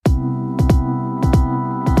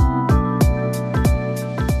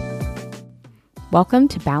Welcome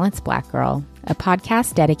to Balanced Black Girl, a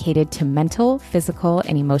podcast dedicated to mental, physical,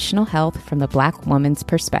 and emotional health from the Black woman's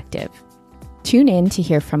perspective. Tune in to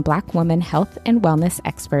hear from Black woman health and wellness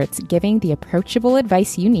experts giving the approachable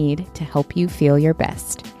advice you need to help you feel your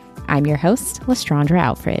best. I'm your host, Lestrandra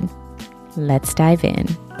Alfred. Let's dive in.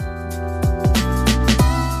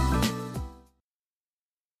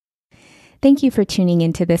 Thank you for tuning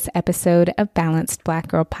into this episode of Balanced Black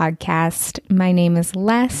Girl Podcast. My name is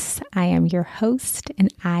Les. I am your host,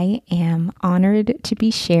 and I am honored to be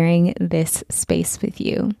sharing this space with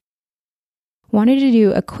you. Wanted to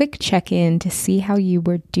do a quick check-in to see how you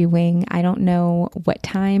were doing. I don't know what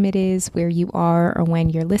time it is, where you are, or when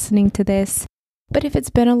you're listening to this, but if it's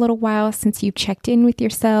been a little while since you checked in with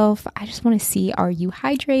yourself, I just want to see, are you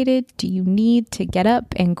hydrated? Do you need to get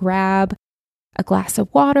up and grab a glass of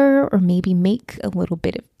water, or maybe make a little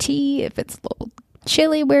bit of tea if it's a little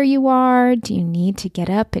chilly where you are? Do you need to get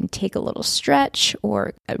up and take a little stretch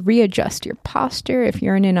or readjust your posture if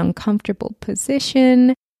you're in an uncomfortable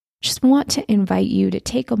position? Just want to invite you to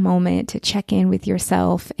take a moment to check in with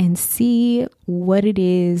yourself and see what it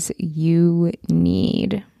is you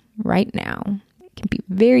need right now. It can be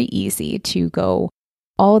very easy to go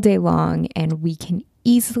all day long, and we can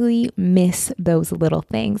easily miss those little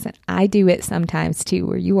things. And I do it sometimes too,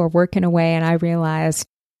 where you are working away and I realize,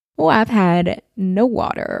 oh, I've had no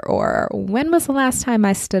water, or when was the last time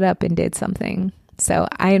I stood up and did something? So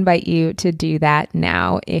I invite you to do that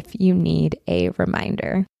now if you need a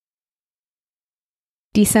reminder.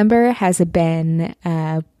 December has been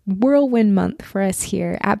a whirlwind month for us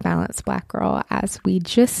here at Balanced Black Girl, as we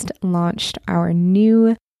just launched our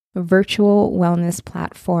new virtual wellness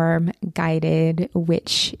platform, Guided,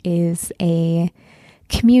 which is a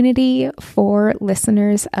community for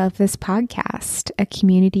listeners of this podcast, a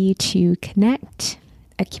community to connect,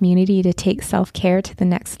 a community to take self-care to the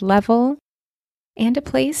next level, and a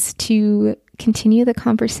place to continue the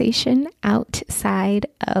conversation outside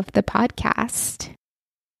of the podcast.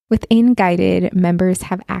 Within Guided, members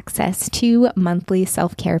have access to monthly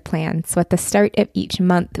self-care plans. So at the start of each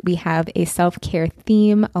month, we have a self-care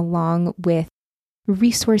theme along with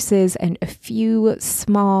resources and a few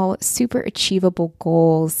small, super achievable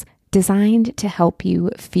goals designed to help you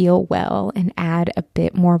feel well and add a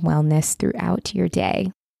bit more wellness throughout your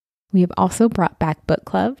day. We have also brought back book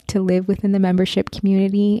club to live within the membership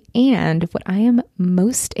community. And what I am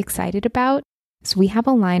most excited about, so we have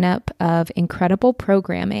a lineup of incredible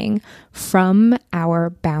programming from our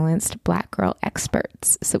Balanced Black Girl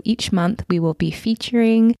experts. So each month we will be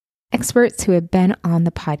featuring experts who have been on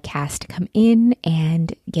the podcast come in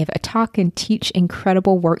and give a talk and teach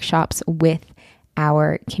incredible workshops with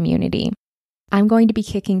our community. I'm going to be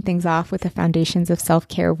kicking things off with a Foundations of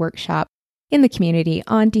Self-Care workshop in the community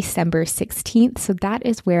on December 16th. So that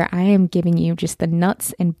is where I am giving you just the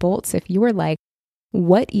nuts and bolts. If you are like,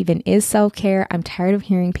 what even is self-care? I'm tired of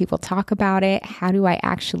hearing people talk about it. How do I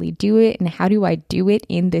actually do it? And how do I do it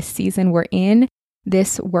in this season we're in?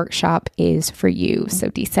 This workshop is for you. So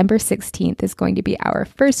December 16th is going to be our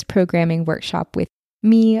first programming workshop with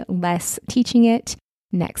me, Les, teaching it.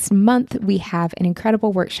 Next month, we have an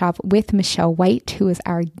incredible workshop with Michelle White, who is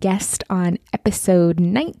our guest on episode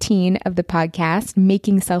 19 of the podcast,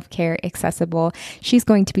 Making Self-Care Accessible. She's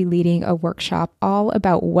going to be leading a workshop all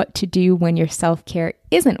about what to do when your self-care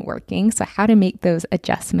isn't working. So how to make those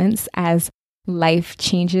adjustments as life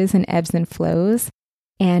changes and ebbs and flows.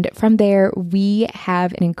 And from there, we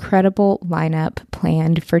have an incredible lineup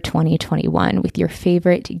planned for 2021 with your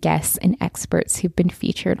favorite guests and experts who've been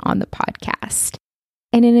featured on the podcast.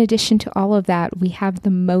 And in addition to all of that, we have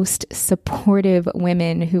the most supportive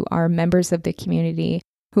women who are members of the community,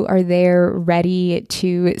 who are there ready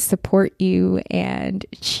to support you and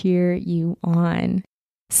cheer you on.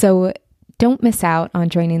 So don't miss out on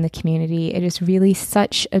joining the community. It is really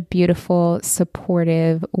such a beautiful,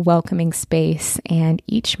 supportive, welcoming space. And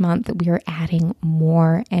each month we are adding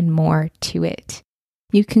more and more to it.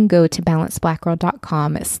 You can go to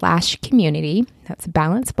balancedblackgirl.com/community. That's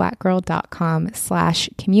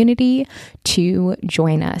balancedblackgirl.com/community to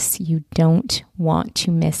join us. You don't want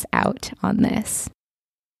to miss out on this.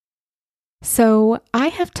 So I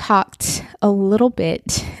have talked a little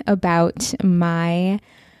bit about my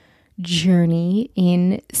journey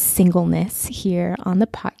in singleness here on the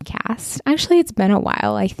podcast. Actually, it's been a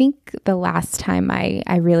while. I think the last time I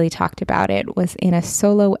really talked about it was in a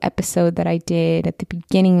solo episode that I did at the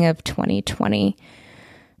beginning of 2020.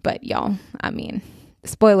 But y'all, I mean,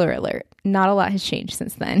 spoiler alert, not a lot has changed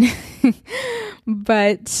since then.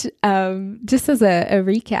 But just as a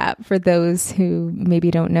recap for those who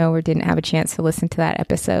maybe don't know or didn't have a chance to listen to that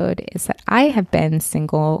episode, is that I have been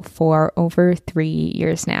single for over 3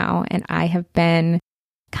 years now, and I have been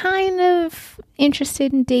kind of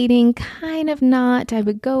interested in dating, kind of not. I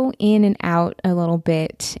would go in and out a little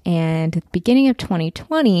bit, and at the beginning of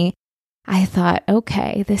 2020, I thought,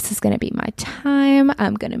 okay, this is going to be my time.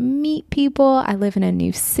 I'm going to meet people. I live in a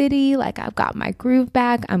new city. Like, I've got my groove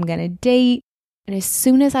back. I'm going to date. And as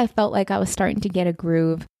soon as I felt like I was starting to get a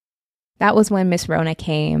groove, that was when Miss Rona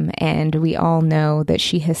came. And we all know that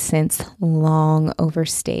she has since long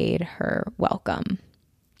overstayed her welcome.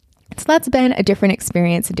 So that's been a different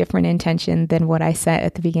experience, a different intention than what I set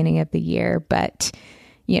at the beginning of the year. But,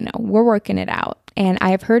 we're working it out. And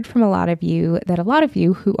I have heard from a lot of you that a lot of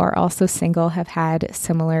you who are also single have had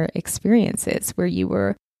similar experiences where you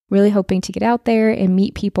were really hoping to get out there and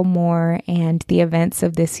meet people more. And the events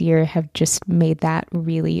of this year have just made that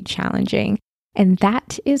really challenging. And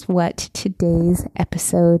that is what today's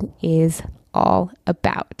episode is all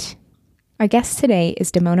about. Our guest today is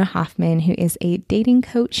Damona Hoffman, who is a dating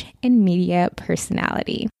coach and media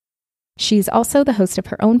personality. She's also the host of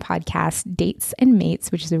her own podcast, Dates and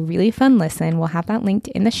Mates, which is a really fun listen. We'll have that linked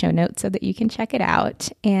in the show notes so that you can check it out.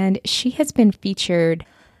 And she has been featured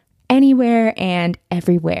anywhere and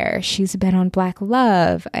everywhere. She's been on Black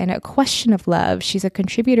Love and A Question of Love. She's a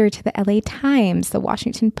contributor to the LA Times, the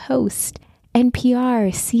Washington Post,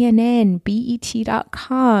 NPR, CNN,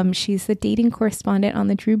 BET.com. She's the dating correspondent on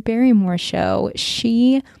the Drew Barrymore Show.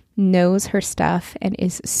 She knows her stuff and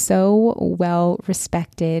is so well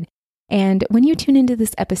respected. And when you tune into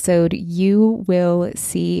this episode, you will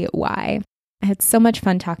see why. I had so much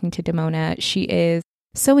fun talking to Damona. She is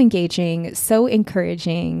so engaging, so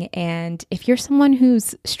encouraging. And if you're someone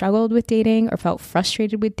who's struggled with dating or felt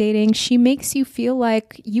frustrated with dating, she makes you feel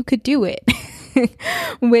like you could do it.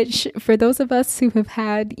 Which for those of us who have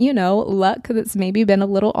had, luck that's maybe been a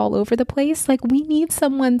little all over the place, like we need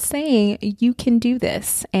someone saying you can do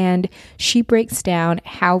this. And she breaks down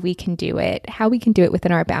how we can do it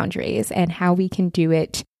within our boundaries, and how we can do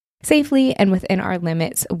it safely and within our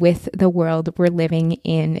limits with the world we're living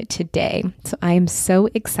in today. So I am so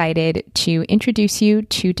excited to introduce you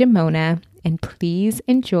to Damona, and please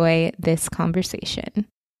enjoy this conversation.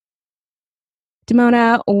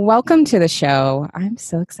 Damona, welcome to the show. I'm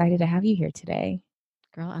so excited to have you here today.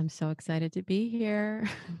 Girl, I'm so excited to be here.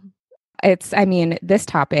 This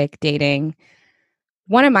topic, dating,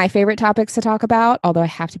 one of my favorite topics to talk about, although I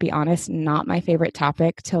have to be honest, not my favorite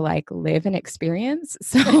topic to live and experience.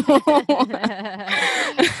 So,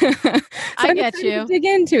 I get you. To dig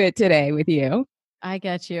into it today with you. I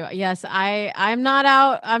get you. Yes, I'm not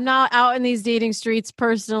out in these dating streets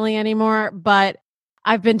personally anymore, but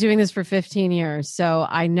I've been doing this for 15 years. So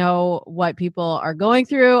I know what people are going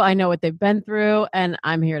through. I know what they've been through, and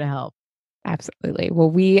I'm here to help. Absolutely. Well,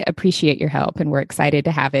 we appreciate your help, and we're excited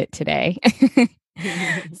to have it today.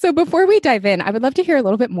 So before we dive in, I would love to hear a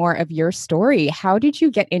little bit more of your story. How did you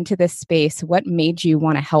get into this space? What made you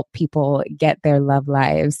want to help people get their love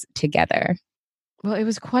lives together? Well, it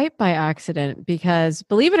was quite by accident because,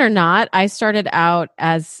 believe it or not, I started out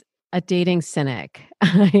as a dating cynic.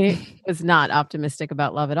 I was not optimistic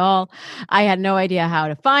about love at all. I had no idea how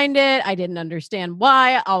to find it. I didn't understand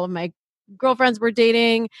why all of my girlfriends were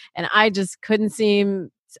dating, and I couldn't seem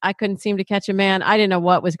to catch a man. I didn't know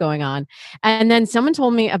what was going on. And then someone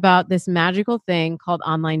told me about this magical thing called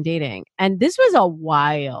online dating. And this was a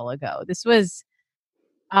while ago. This was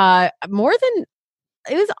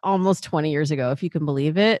it was almost 20 years ago, if you can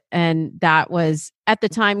believe it. And that was at the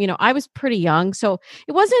time, I was pretty young. So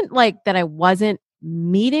it wasn't like that I wasn't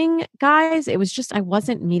meeting guys. It was just I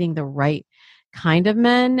wasn't meeting the right kind of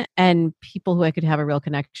men and people who I could have a real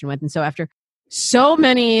connection with. And so after so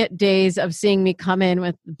many days of seeing me come in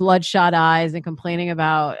with bloodshot eyes and complaining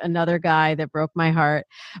about another guy that broke my heart,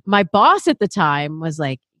 my boss at the time was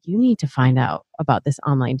like, you need to find out about this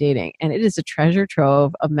online dating. And it is a treasure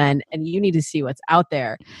trove of men, and you need to see what's out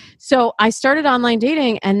there. So I started online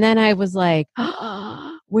dating, and then I was like,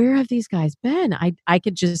 oh, where have these guys been? I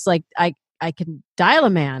could just I could dial a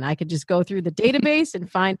man. I could just go through the database and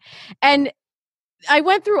find, and I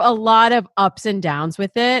went through a lot of ups and downs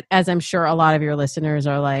with it, as I'm sure a lot of your listeners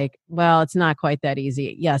are like, well, it's not quite that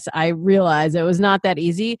easy. Yes, I realize it was not that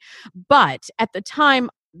easy. But at the time,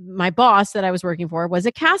 my boss that I was working for was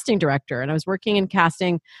a casting director, and I was working in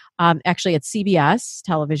casting actually at CBS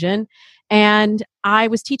television. And I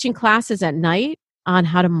was teaching classes at night on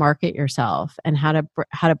how to market yourself and how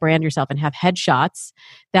to brand yourself and have headshots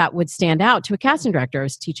that would stand out to a casting director. I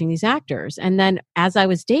was teaching these actors. And then as I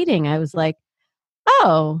was dating, I was like,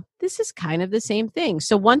 oh, this is kind of the same thing.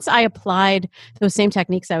 So once I applied those same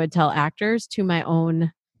techniques I would tell actors to my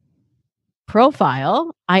own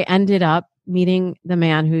profile, I ended up meeting the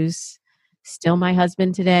man who's still my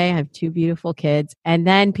husband today. I have 2 beautiful kids. And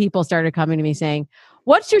then people started coming to me saying,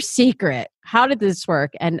 what's your secret? How did this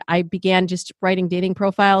work? And I began just writing dating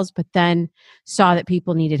profiles, but then saw that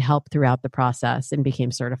people needed help throughout the process and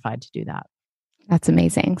became certified to do that. That's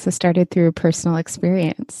amazing. So started through personal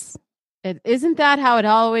experience. Isn't that how it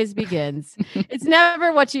always begins? It's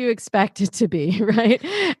never what you expect it to be, right?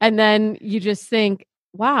 And then you just think,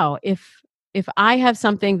 wow, if I have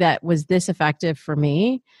something that was this effective for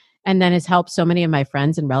me and then has helped so many of my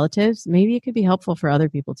friends and relatives, maybe it could be helpful for other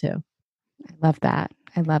people too. I love that.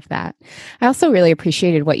 I love that. I also really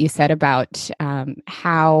appreciated what you said about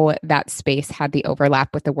how that space had the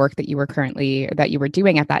overlap with the work that you were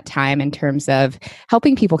doing at that time in terms of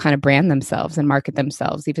helping people kind of brand themselves and market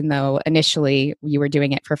themselves, even though initially you were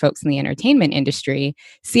doing it for folks in the entertainment industry,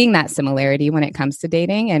 seeing that similarity when it comes to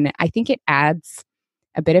dating. And I think it adds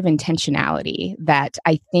a bit of intentionality that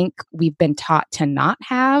I think we've been taught to not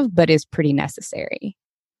have, but is pretty necessary.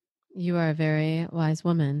 You are a very wise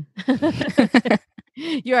woman.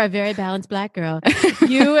 You are a very balanced Black girl.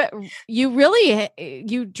 You really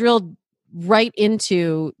drilled right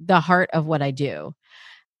into the heart of what I do.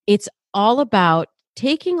 It's all about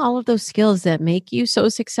taking all of those skills that make you so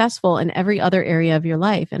successful in every other area of your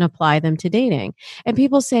life and apply them to dating. And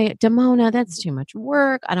people say, Damona, that's too much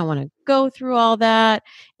work. I don't want to go through all that.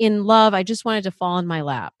 In love, I just wanted to fall in my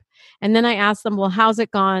lap. And then I ask them, well, how's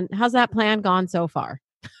it gone? How's that plan gone so far?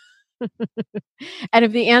 And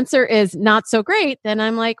if the answer is not so great, then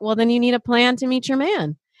I'm like, well, then you need a plan to meet your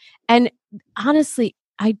man. And honestly,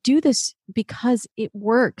 I do this because it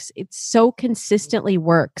works. It so consistently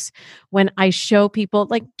works when I show people,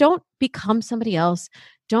 like, don't become somebody else.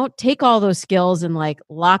 Don't take all those skills and like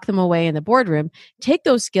lock them away in the boardroom. Take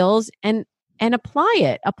those skills and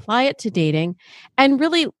apply it to dating, and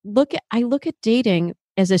really I look at dating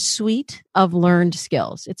as a suite of learned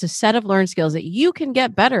skills. It's a set of learned skills that you can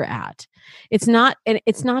get better at. It's not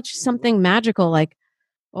just something magical like,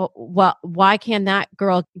 well, why can that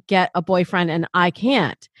girl get a boyfriend and I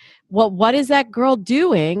can't? Well, what is that girl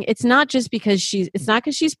doing? It's not just because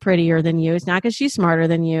she's prettier than you. It's not because she's smarter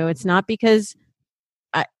than you. It's not because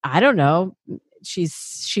I don't know, she's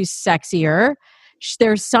sexier.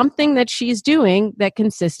 There's something that she's doing that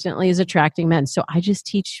consistently is attracting men. So I just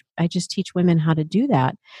teach women how to do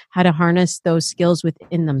that, how to harness those skills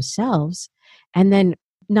within themselves. And then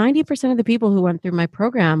 90% of the people who went through my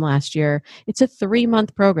program last year, it's a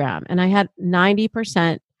 3-month program. And I had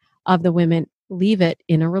 90% of the women leave it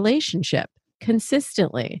in a relationship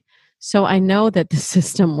consistently. So I know that the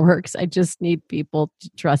system works. I just need people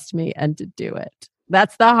to trust me and to do it.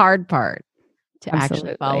 That's the hard part. To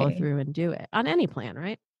actually follow through and do it on any plan,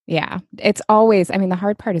 right? Yeah. It's always, the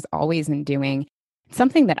hard part is always in doing.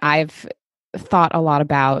 Something that I've thought a lot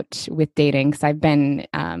about with dating, because I've been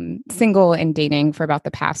single and dating for about the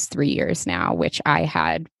past 3 years now, which I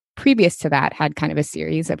had previous to that had kind of a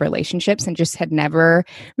series of relationships and just had never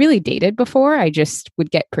really dated before. I just would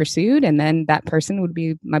get pursued and then that person would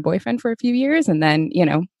be my boyfriend for a few years and then,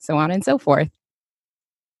 so on and so forth.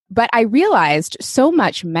 But I realized so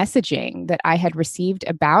much messaging that I had received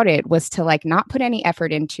about it was to like not put any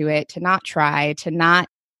effort into it, to not try,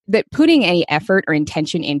 that putting any effort or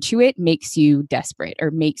intention into it makes you desperate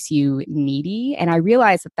or makes you needy. And I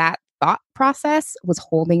realized that thought process was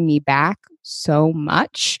holding me back so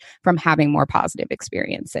much from having more positive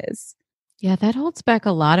experiences. Yeah, that holds back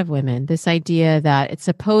a lot of women. This idea that it's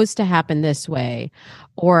supposed to happen this way,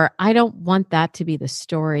 or I don't want that to be the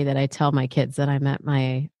story that I tell my kids that I met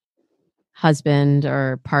my husband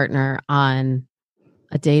or partner on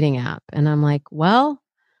a dating app. And I'm like, well,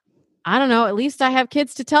 I don't know, at least I have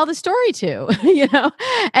kids to tell the story to,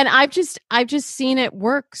 and I've just seen it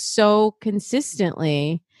work so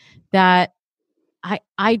consistently that I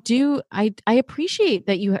appreciate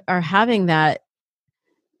that you are having that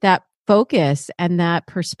focus and that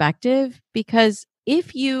perspective, because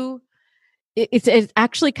it's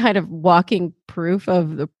actually kind of walking proof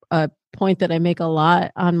of point that I make a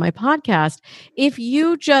lot on my podcast. If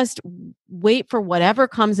you just wait for whatever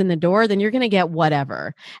comes in the door, then you're going to get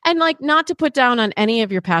whatever. And like, not to put down on any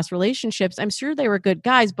of your past relationships, I'm sure they were good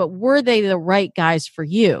guys, but were they the right guys for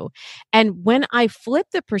you? And when I flip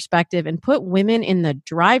the perspective and put women in the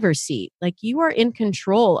driver's seat, like, you are in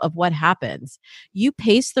control of what happens. You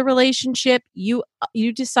pace the relationship. You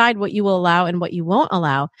decide what you will allow and what you won't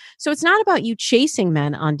allow. So it's not about you chasing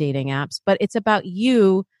men on dating apps, but it's about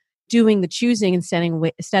you doing the choosing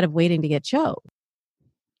instead of waiting to get chose.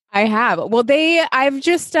 I have. Well, I've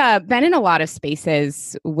just been in a lot of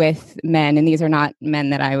spaces with men, and these are not men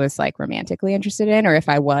that I was like romantically interested in, or if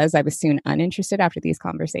I was soon uninterested after these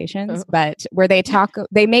conversations, but where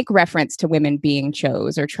they make reference to women being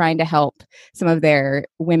chose or trying to help some of their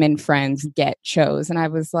women friends get chose. And I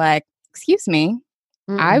was like, excuse me.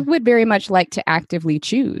 I would very much like to actively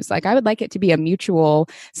choose. Like, I would like it to be a mutual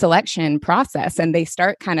selection process. And they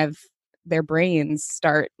start their brains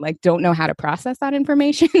don't know how to process that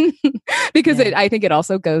information because I think it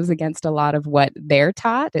also goes against a lot of what they're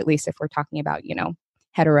taught, at least if we're talking about,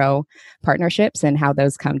 hetero partnerships and how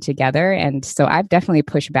those come together. And so I've definitely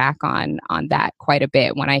pushed back on that quite a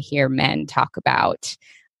bit when I hear men talk about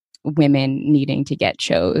women needing to get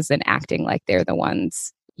chose and acting like they're the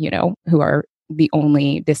ones, who are the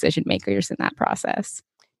only decision makers in that process.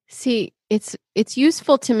 See, it's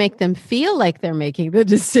useful to make them feel like they're making the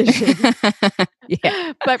decision.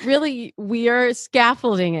 Yeah. But really, we are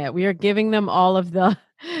scaffolding it. We are giving them all of the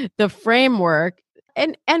framework.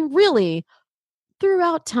 And really,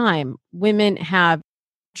 throughout time, women have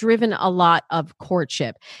driven a lot of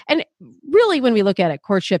courtship. And really, when we look at it,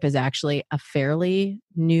 courtship is actually a fairly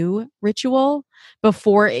new ritual.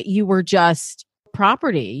 Before, you were just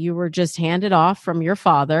property. You were just handed off from your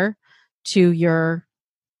father to your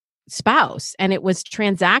spouse, and it was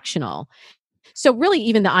transactional. So really,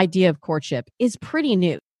 even the idea of courtship is pretty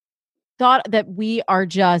new. Thought that we are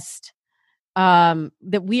just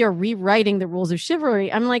that we are rewriting the rules of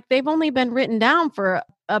chivalry. I'm like, they've only been written down for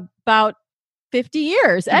about 50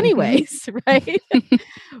 years anyways, right?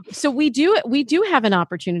 So we do have an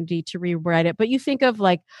opportunity to rewrite it. But you think of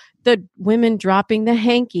like the women dropping the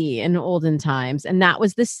hanky in olden times, and that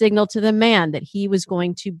was the signal to the man that he was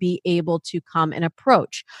going to be able to come and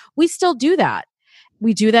approach. We still do that.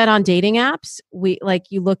 We do that on dating apps.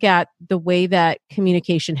 You look at the way that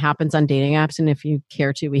communication happens on dating apps. And if you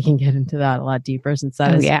care to, we can get into that a lot deeper, since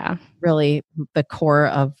that is really the core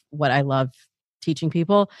of what I love teaching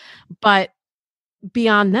people. But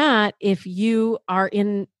beyond that, if you are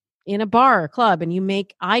in a bar or club and you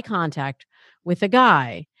make eye contact with a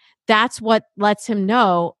guy, that's what lets him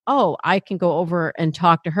know, oh, I can go over and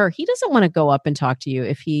talk to her. He doesn't want to go up and talk to you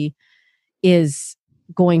if he is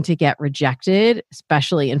going to get rejected,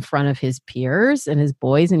 especially in front of his peers and his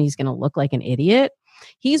boys, and he's going to look like an idiot.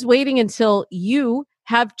 He's waiting until you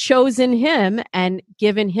have chosen him and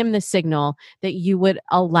given him the signal that you would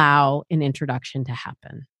allow an introduction to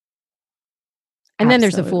happen. And then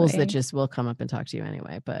there's the fools that just will come up and talk to you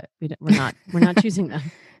anyway, but we're not choosing them.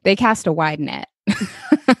 They cast a wide net.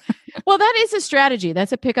 Well, that is a strategy.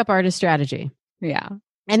 That's a pickup artist strategy. Yeah.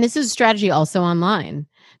 And this is a strategy also online.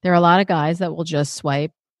 There are a lot of guys that will just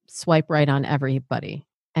swipe right on everybody,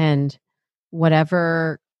 and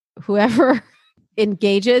whoever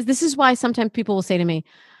engages. This is why sometimes people will say to me,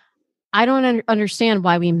 I don't understand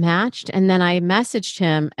why we matched and then I messaged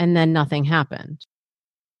him and then nothing happened.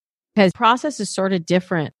 Because the process is sort of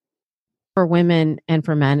different for women and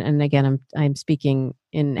for men. And again, I'm speaking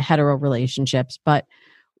in hetero relationships, but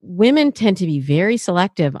women tend to be very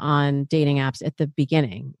selective on dating apps at the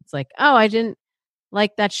beginning. It's like, oh, I didn't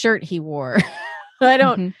like that shirt he wore. I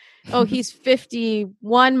don't, oh, he's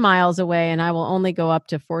 51 miles away and I will only go up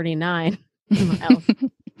to 49 miles.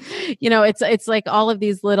 It's like all of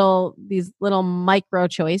these little micro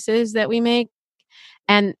choices that we make.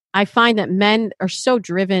 And I find that men are so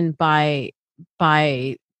driven by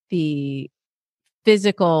the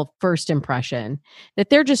physical first impression that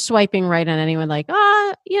they're just swiping right on anyone like,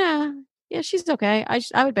 yeah, she's okay.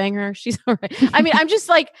 I would bang her. She's all right. I mean, I'm just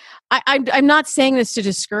like, I'm not saying this to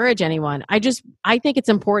discourage anyone. I think it's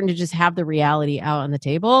important to just have the reality out on the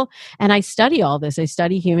table. And I study all this. I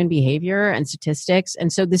study human behavior and statistics.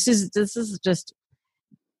 And so this is just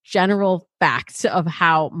general facts of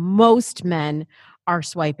how most men are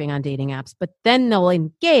swiping on dating apps, but then they'll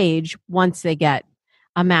engage once they get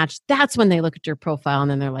a match. That's when they look at your profile and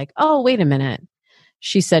then they're like, oh, wait a minute.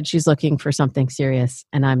 She said she's looking for something serious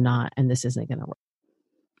and I'm not, and this isn't going to work.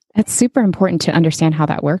 It's super important to understand how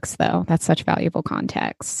that works, though. That's such valuable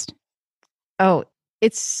context. Oh,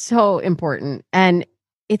 it's so important. And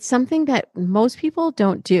it's something that most people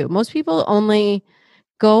don't do. Most people only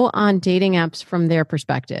go on dating apps from their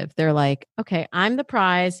perspective. They're like, okay, I'm the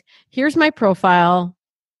prize. Here's my profile.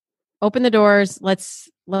 Open the doors. Let's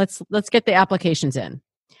get the applications in.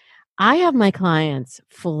 I have my clients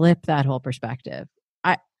flip that whole perspective.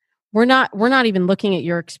 We're not even looking at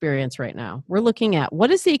your experience right now. We're looking at what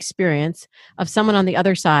is the experience of someone on the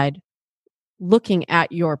other side looking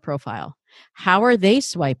at your profile. How are they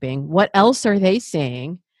swiping? What else are they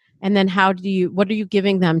saying? And then what are you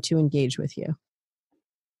giving them to engage with you?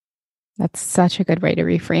 That's such a good way to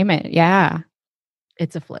reframe it. Yeah.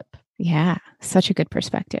 It's a flip. Yeah. Such a good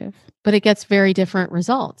perspective. But it gets very different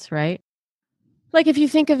results, right? Like if you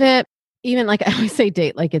think of it, even like I always say,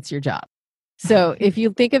 date like it's your job. So if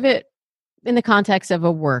you think of it in the context of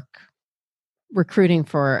a work, recruiting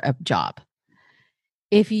for a job,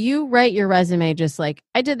 if you write your resume just like,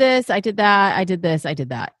 I did this, I did that, I did this, I did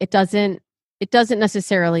that, it doesn't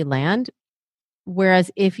necessarily land.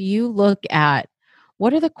 Whereas if you look at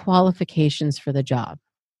what are the qualifications for the job?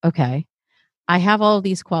 Okay, I have all of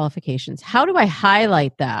these qualifications. How do I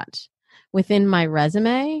highlight that within my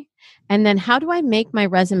resume? And then how do I make my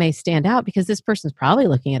resume stand out? Because this person's probably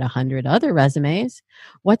looking at 100 other resumes.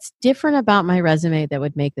 What's different about my resume that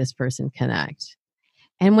would make this person connect?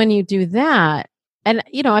 And when you do that, and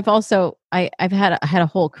I've also I've had a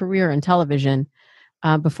whole career in television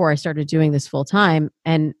before I started doing this full time,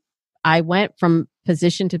 and I went from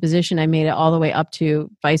position to position. I made it all the way up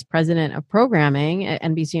to vice president of programming at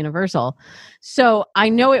NBC Universal. So I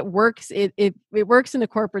know it works. It works in the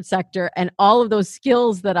corporate sector, and all of those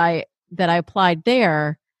skills that I applied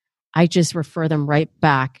there, I just refer them right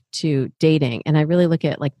back to dating. And I really look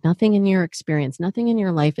at like nothing in your experience, nothing in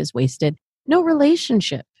your life is wasted. No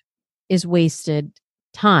relationship is wasted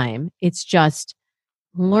time. It's just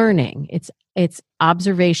learning. It's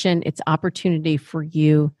observation. It's opportunity for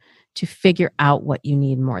you to figure out what you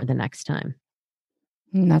need more the next time.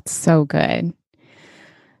 That's so good.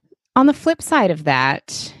 On the flip side of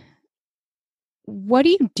that, what do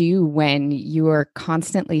you do when you are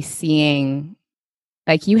constantly seeing,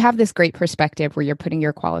 like you have this great perspective where you're putting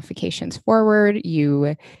your qualifications forward,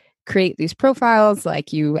 you create these profiles,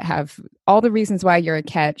 like you have all the reasons why you're a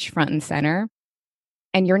catch front and center,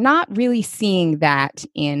 and you're not really seeing that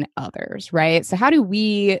in others, right? So how do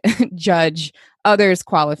we judge others'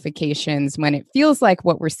 qualifications when it feels like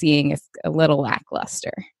what we're seeing is a little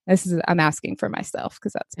lackluster? I'm asking for myself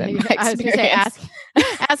because that's been my experience. I was going to say,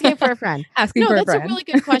 asking for a friend. That's a really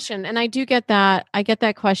good question. And I do get that. I get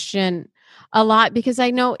that question a lot because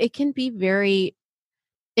I know it can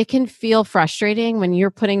feel frustrating when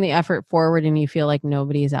you're putting the effort forward and you feel like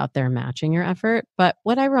nobody's out there matching your effort. But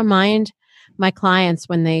what I remind my clients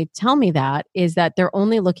when they tell me that is that they're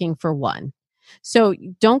only looking for one. So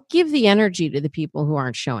don't give the energy to the people who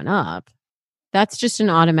aren't showing up. That's just an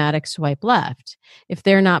automatic swipe left if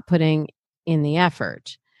they're not putting in the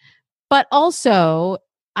effort. But also,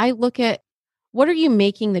 I look at what are you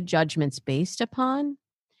making the judgments based upon?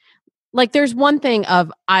 Like there's one thing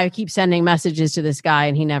of I keep sending messages to this guy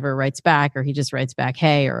and he never writes back, or he just writes back,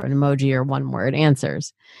 hey, or an emoji or one word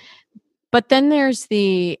answers. But then there's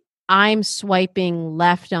the I'm swiping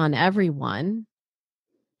left on everyone,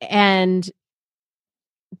 and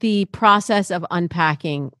the process of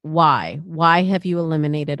unpacking why have you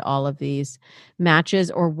eliminated all of these matches,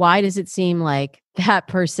 or why does it seem like that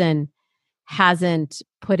person hasn't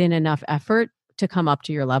put in enough effort to come up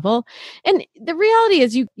to your level? And the reality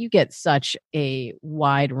is you get such a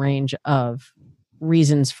wide range of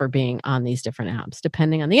reasons for being on these different apps,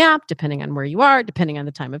 depending on the app, depending on where you are, depending on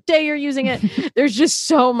the time of day you're using it. There's just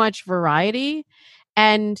so much variety.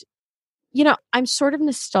 And, I'm sort of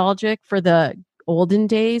nostalgic for the olden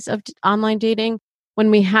days of online dating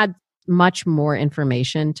when we had much more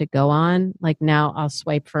information to go on. Like now I'll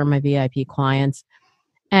swipe for my VIP clients.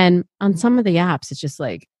 And on some of the apps, it's just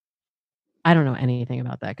like, I don't know anything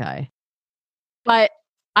about that guy. But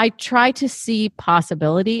I try to see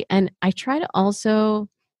possibility, and I try to also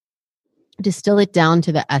distill it down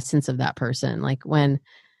to the essence of that person. Like when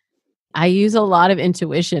I use a lot of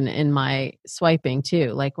intuition in my swiping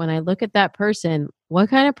too. Like when I look at that person, what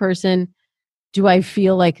kind of person do I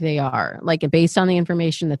feel like they are? Like based on the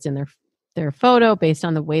information that's in their photo, based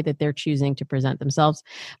on the way that they're choosing to present themselves.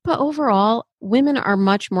 But overall, women are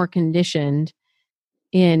much more conditioned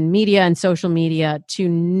in media and social media to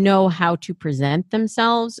know how to present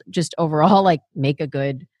themselves, just overall, like make a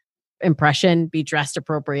good impression, be dressed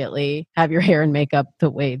appropriately, have your hair and makeup the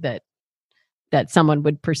way that someone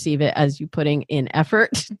would perceive it as you putting in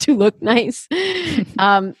effort to look nice.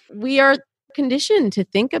 We are conditioned to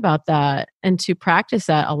think about that and to practice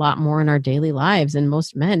that a lot more in our daily lives. And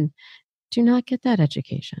most men do not get that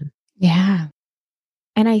education. Yeah.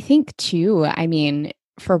 And I think too, I mean,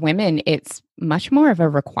 for women, it's much more of a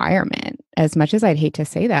requirement. As much as I'd hate to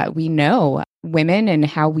say that, we know women and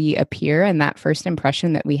how we appear and that first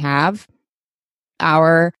impression that we have,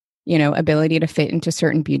 our, ability to fit into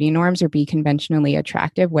certain beauty norms or be conventionally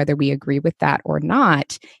attractive, whether we agree with that or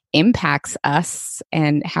not, impacts us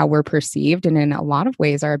and how we're perceived. And in a lot of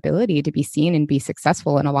ways, our ability to be seen and be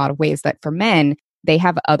successful in a lot of ways that for men, they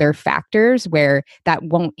have other factors where that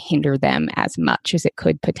won't hinder them as much as it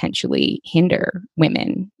could potentially hinder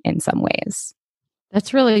women in some ways.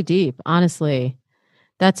 That's really deep, honestly.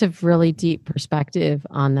 That's a really deep perspective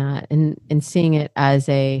on that, and seeing it as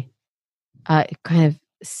a kind of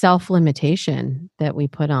self-limitation that we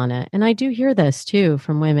put on it. And I do hear this too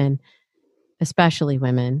from women, especially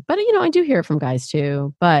women, but I do hear it from guys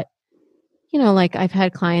too. But like I've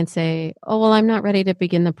had clients say, oh, well, I'm not ready to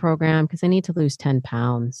begin the program because I need to lose 10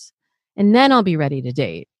 pounds and then I'll be ready to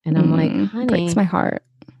date. And I'm like, honey, breaks my heart.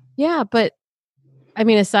 Yeah. But I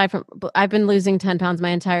mean, aside from, I've been losing 10 pounds my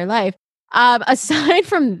entire life. Aside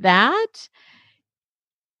from that,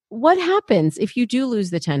 what happens if you do lose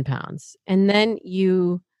the 10 pounds and then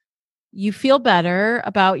you feel better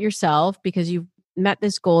about yourself because you've met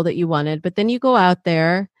this goal that you wanted, but then you go out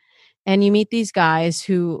there and you meet these guys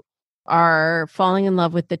who are falling in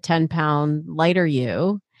love with the 10-pound lighter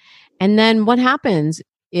you. And then what happens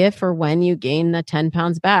if or when you gain the 10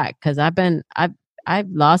 pounds back? Because I've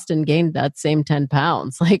lost and gained that same 10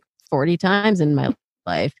 pounds like 40 times in my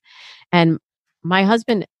life. And my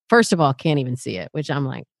husband, first of all, can't even see it, which I'm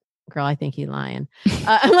like, girl, I think he's lying.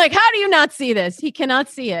 I'm like, how do you not see this? He cannot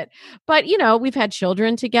see it. But, we've had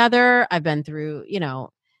children together. I've been through,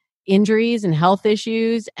 injuries and health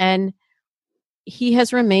issues. And he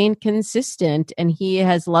has remained consistent and he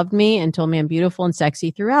has loved me and told me I'm beautiful and sexy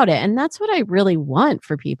throughout it. And that's what I really want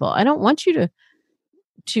for people. I don't want you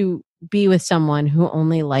to be with someone who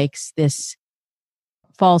only likes this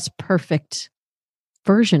false, perfect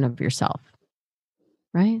version of yourself.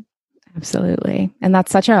 Right? Absolutely. And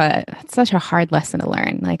that's such a hard lesson to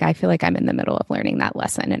learn. Like, I feel like I'm in the middle of learning that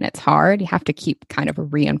lesson and it's hard. You have to keep kind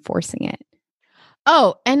of reinforcing it.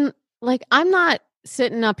 Oh, and like, I'm not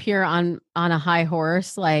sitting up here on a high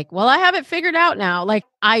horse, like, well, I have it figured out now. Like,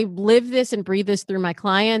 I live this and breathe this through my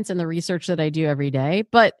clients and the research that I do every day.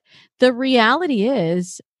 But the reality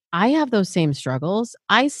is I have those same struggles.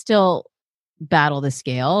 I still battle the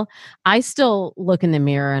scale. I still look in the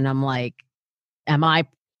mirror and I'm like, am I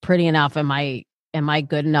pretty enough? Am I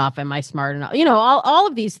good enough? Am I smart enough? All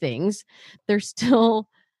of these things, there's still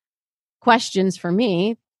questions for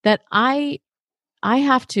me that I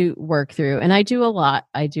have to work through. And I do a lot.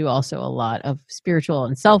 I do also a lot of spiritual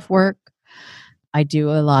and self-work. I do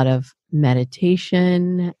a lot of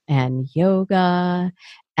meditation and yoga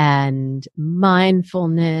and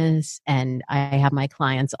mindfulness. And I have my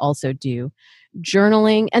clients also do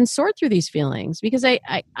journaling and sort through these feelings because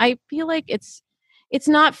I feel like it's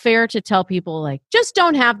not fair to tell people like, just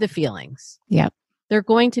don't have the feelings. Yep. They're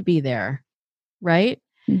going to be there, right?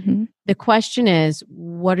 Mm-hmm. The question is,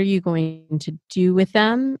 what are you going to do with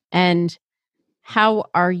them? And how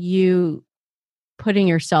are you putting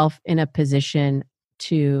yourself in a position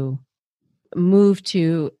to move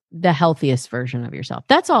to the healthiest version of yourself?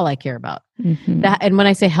 That's all I care about. Mm-hmm. And when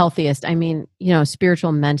I say healthiest, I mean,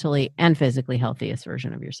 spiritual, mentally, and physically healthiest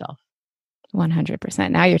version of yourself.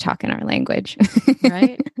 100%. Now you're talking our language.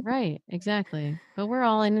 Right. Exactly. But we're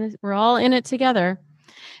all in it together.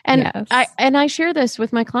 And yes. I share this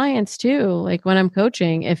with my clients too. Like when I'm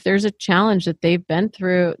coaching, if there's a challenge that they've been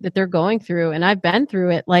through, that they're going through, and I've been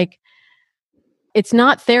through it, like it's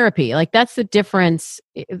not therapy. Like that's the difference.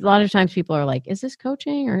 A lot of times people are like, is this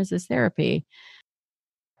coaching or is this therapy?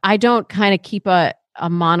 I don't kind of keep a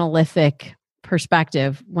monolithic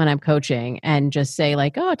perspective when I'm coaching and just say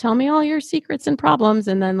like, oh, tell me all your secrets and problems.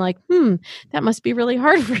 And then like, that must be really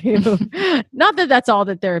hard for you. Not that that's all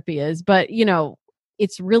that therapy is, but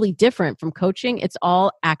it's really different from coaching. It's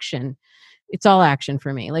all action. It's all action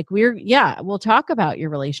for me. Like we'll talk about your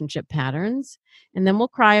relationship patterns and then we'll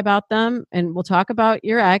cry about them and we'll talk about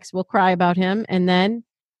your ex. We'll cry about him. And then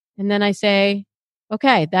I say,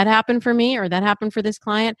 okay, that happened for me or that happened for this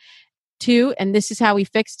client too. And this is how we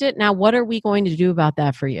fixed it. Now, what are we going to do about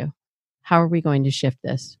that for you? How are we going to shift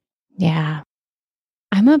this? Yeah.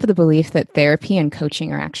 I'm of the belief that therapy and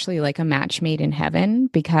coaching are actually like a match made in heaven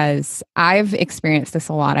because I've experienced this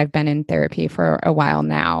a lot. I've been in therapy for a while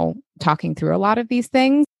now, talking through a lot of these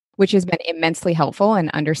things, which has been immensely helpful in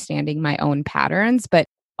understanding my own patterns. But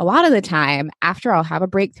a lot of the time after I'll have a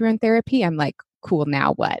breakthrough in therapy, I'm like, cool,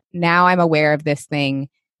 now what? Now I'm aware of this thing.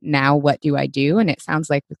 Now what do I do? And it sounds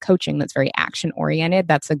like with coaching that's very action oriented,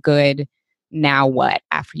 that's a good now what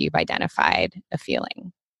after you've identified a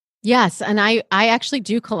feeling. Yes. And I actually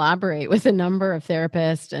do collaborate with a number of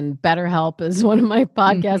therapists, and BetterHelp is one of my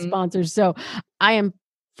podcast sponsors. So I am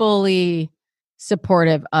fully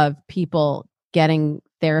supportive of people getting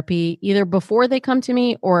therapy either before they come to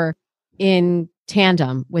me or in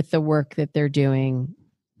tandem with the work that they're doing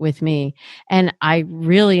with me. And I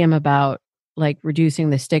really am about like reducing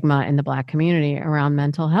the stigma in the Black community around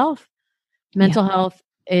mental health. Mental health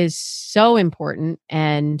is so important.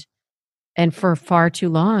 And for far too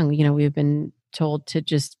long, you know, we've been told to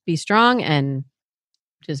just be strong and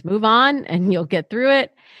just move on and you'll get through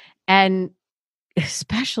it. And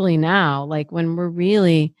especially now, like when we're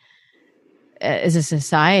really, as a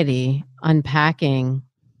society, unpacking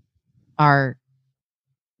our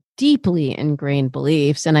deeply ingrained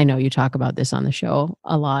beliefs. And I know you talk about this on the show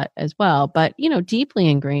a lot as well, but, you know, deeply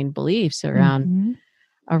ingrained beliefs around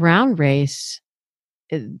race.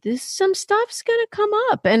 Some stuff's gonna come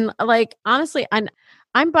up, and like honestly, I'm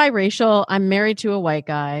biracial. I'm married to a white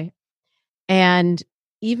guy, and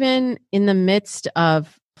even in the midst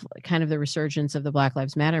of kind of the resurgence of the Black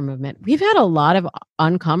Lives Matter movement, we've had a lot of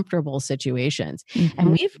uncomfortable situations,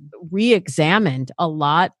 and we've re-examined a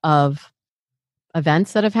lot of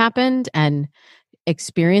events that have happened and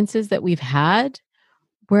experiences that we've had,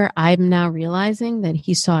 where I'm now realizing that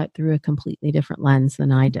he saw it through a completely different lens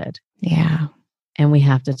than I did. Yeah. And we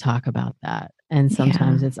have to talk about that. And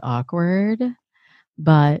sometimes it's awkward,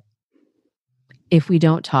 but if we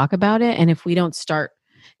don't talk about it and if we don't start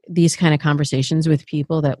these kind of conversations with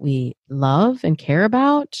people that we love and care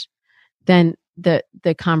about, then the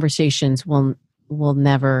conversations will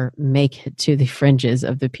never make it to the fringes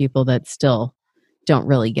of the people that still don't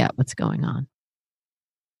really get what's going on.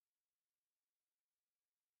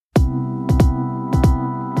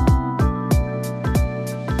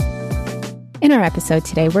 In our episode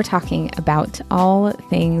today, we're talking about all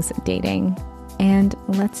things dating. And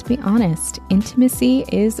let's be honest, intimacy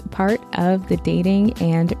is part of the dating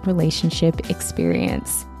and relationship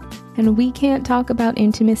experience. And we can't talk about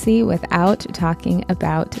intimacy without talking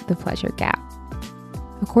about the pleasure gap.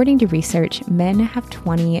 According to research, men have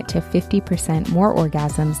 20 to 50% more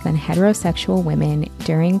orgasms than heterosexual women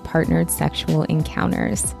during partnered sexual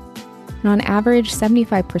encounters. And on average,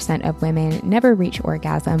 75% of women never reach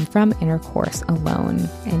orgasm from intercourse alone,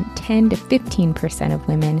 and 10 to 15% of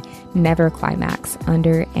women never climax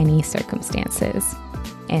under any circumstances.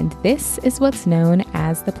 And this is what's known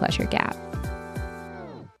as the pleasure gap.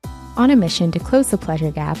 On a mission to close the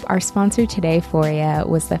pleasure gap, our sponsor today, Foria,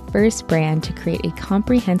 was the first brand to create a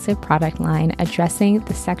comprehensive product line addressing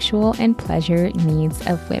the sexual and pleasure needs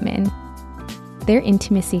of women. Their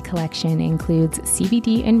intimacy collection includes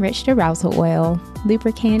CBD-enriched arousal oil,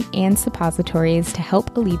 lubricant, and suppositories to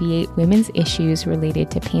help alleviate women's issues related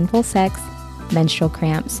to painful sex, menstrual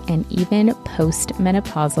cramps, and even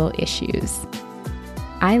postmenopausal issues.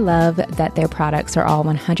 I love that their products are all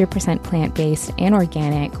 100% plant-based and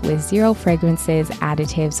organic with zero fragrances,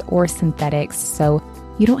 additives, or synthetics, so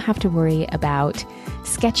you don't have to worry about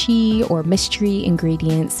sketchy or mystery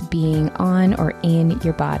ingredients being on or in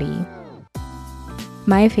your body.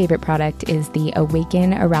 My favorite product is the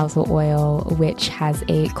Awaken Arousal Oil, which has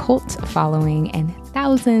a cult following and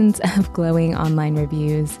thousands of glowing online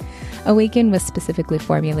reviews. Awaken was specifically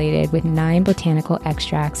formulated with 9 botanical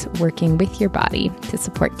extracts working with your body to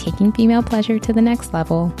support taking female pleasure to the next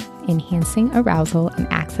level, enhancing arousal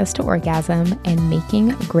and access to orgasm, and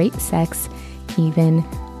making great sex even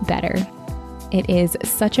better. It is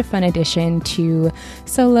such a fun addition to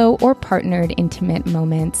solo or partnered intimate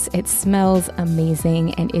moments. It smells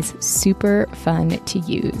amazing and is super fun to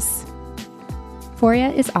use.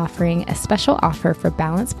 Foria is offering a special offer for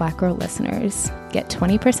Balanced Black Girl listeners. Get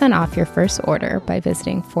 20% off your first order by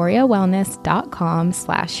visiting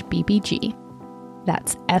foriawellness.com/bbg.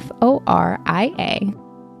 That's FORIA,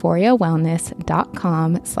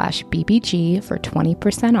 foriawellness.com/bbg for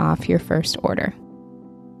 20% off your first order.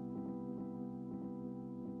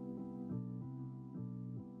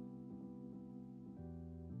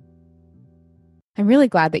 I'm really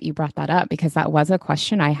glad that you brought that up because that was a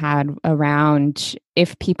question I had around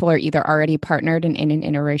if people are either already partnered and in an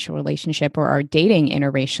interracial relationship or are dating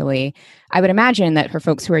interracially. I would imagine that for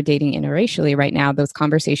folks who are dating interracially right now, those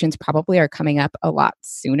conversations probably are coming up a lot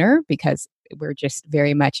sooner because we're just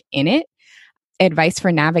very much in it. advice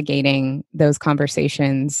for navigating those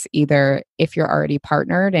conversations, either if you're already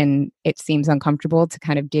partnered and it seems uncomfortable to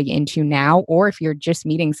kind of dig into now, or if you're just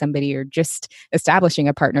meeting somebody or just establishing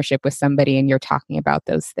a partnership with somebody and you're talking about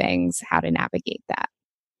those things, how to navigate that?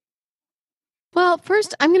 Well,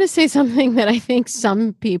 first, I'm going to say something that I think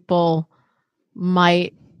some people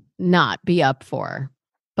might not be up for.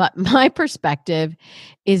 But my perspective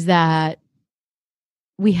is that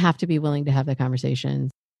we have to be willing to have the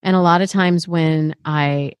conversations. And a lot of times when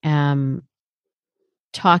I am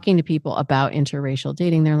talking to people about interracial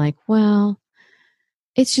dating, they're like, well,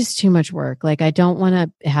 it's just too much work. Like, I don't want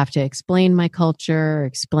to have to explain my culture,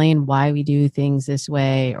 explain why we do things this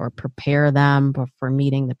way, or prepare them for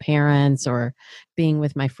meeting the parents or being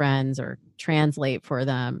with my friends or translate for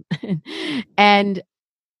them. And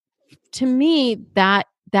to me,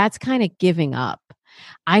 that's kind of giving up.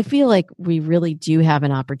 I feel like we really do have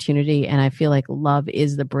an opportunity, and I feel like love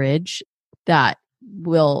is the bridge that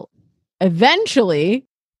will eventually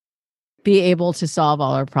be able to solve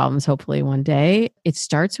all our problems, hopefully one day. It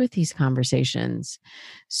starts with these conversations.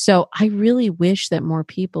 So I really wish that more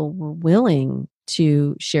people were willing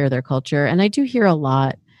to share their culture. And I do hear a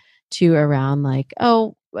lot too around like,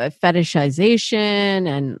 fetishization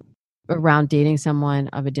and around dating someone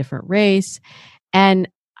of a different race. And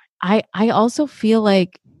I also feel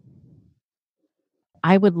like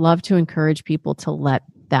I would love to encourage people to let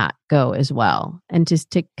that go as well, and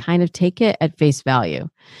just to kind of take it at face value.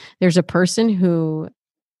 There's a person who,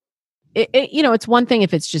 it's one thing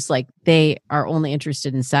if it's just like they are only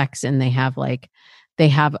interested in sex and they have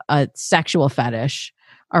a sexual fetish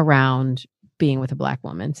around being with a Black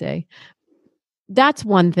woman, say. That's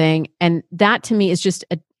one thing. And that to me is just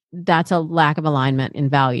that's a lack of alignment in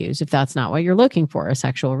values if that's not what you're looking for, a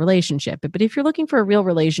sexual relationship. But if you're looking for a real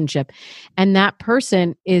relationship and that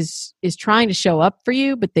person is trying to show up for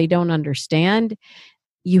you, but they don't understand,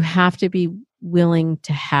 you have to be willing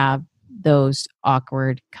to have those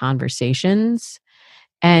awkward conversations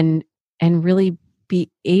and really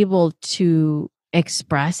be able to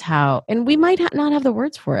express how, and we might not have the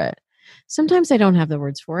words for it. Sometimes I don't have the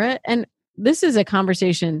words for it. And this is a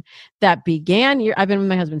conversation that began, I've been with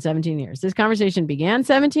my husband 17 years. This conversation began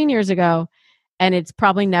 17 years ago, and it's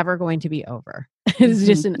probably never going to be over. It's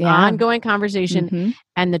just an ongoing conversation,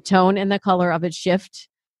 and the tone and the color of it shift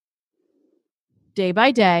day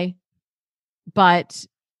by day, but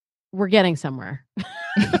we're getting somewhere.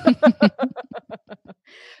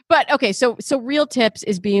 But okay, so real tips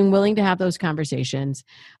is being willing to have those conversations,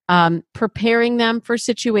 preparing them for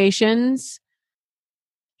situations.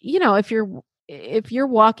 If you're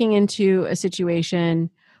walking into a situation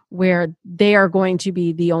where they are going to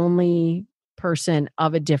be the only person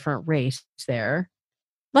of a different race there,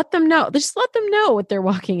 let them know. Just let them know what they're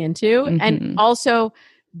walking into. And also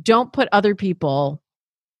don't put other people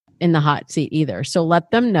in the hot seat either. So let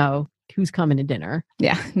them know who's coming to dinner.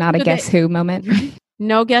 Yeah. Not a guess who moment.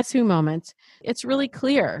 No guess who moments. It's really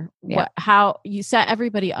clear how you set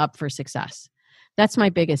everybody up for success. That's my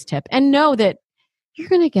biggest tip. And know that you're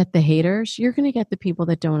going to get the haters. You're going to get the people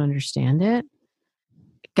that don't understand it.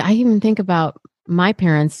 I even think about my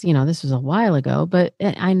parents, this was a while ago, but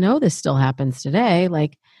I know this still happens today.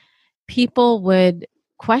 Like, people would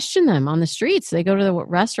question them on the streets. They go to the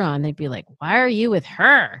restaurant, they'd be like, why are you with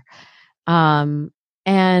her?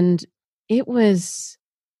 And it was,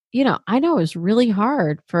 I know it was really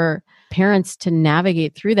hard for parents to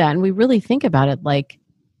navigate through that. And we really think about it like,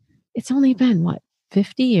 it's only been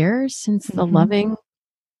 50 years since the loving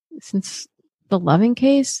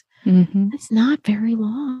case. That's not very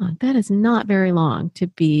long. That is not very long to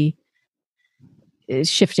be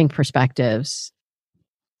shifting perspectives.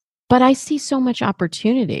 But I see so much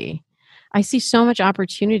opportunity. I see so much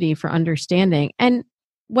opportunity for understanding. And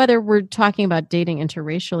whether we're talking about dating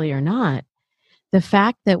interracially or not, the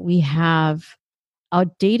fact that we have a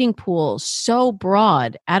dating pool so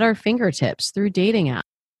broad at our fingertips through dating apps,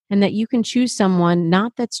 and that you can choose someone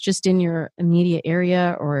not that's just in your immediate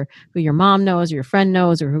area or who your mom knows or your friend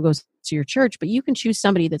knows or who goes to your church, but you can choose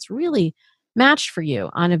somebody that's really matched for you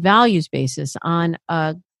on a values basis, on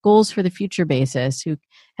a goals for the future basis, who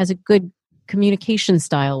has a good communication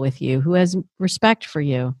style with you, who has respect for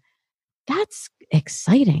you. That's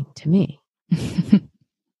exciting to me.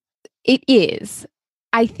 It is.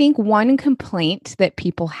 I think one complaint that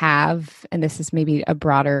people have, and this is maybe a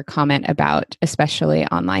broader comment about especially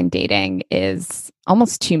online dating, is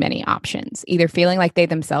almost too many options, either feeling like they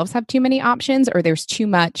themselves have too many options or there's too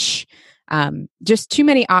much, just too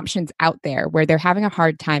many options out there where they're having a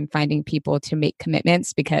hard time finding people to make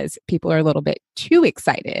commitments because people are a little bit too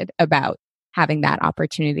excited about having that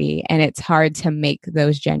opportunity. And it's hard to make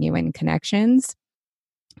those genuine connections.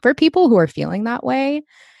 For people who are feeling that way,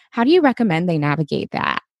 how do you recommend they navigate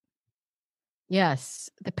that? Yes,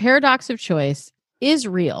 the paradox of choice is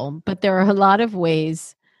real, but there are a lot of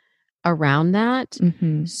ways around that.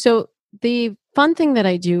 Mm-hmm. So the fun thing that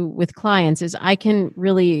I do with clients is I can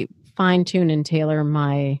really fine tune and tailor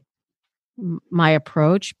my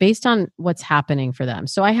approach based on what's happening for them.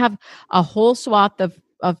 So I have a whole swath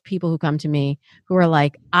of people who come to me who are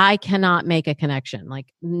like, I cannot make a connection. Like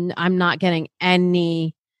I'm not getting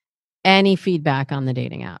any feedback on the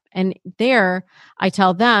dating app. And there I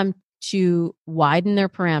tell them to widen their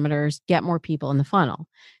parameters, get more people in the funnel.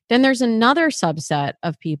 Then there's another subset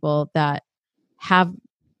of people that have,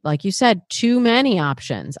 like you said, too many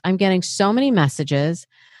options. I'm getting so many messages.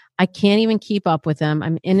 I can't even keep up with them.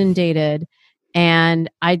 I'm inundated. And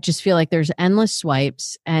I just feel like there's endless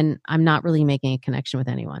swipes and I'm not really making a connection with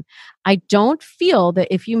anyone. I don't feel that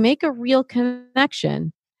if you make a real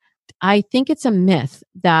connection, I think it's a myth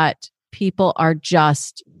that people are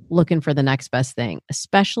just looking for the next best thing,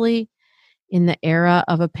 especially in the era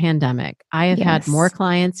of a pandemic. I have had more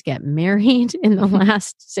clients get married in the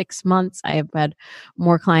last 6 months. I have had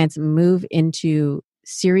more clients move into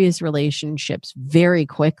serious relationships very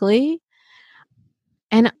quickly.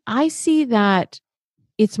 And I see that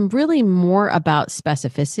it's really more about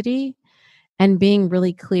specificity and being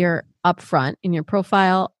really clear upfront in your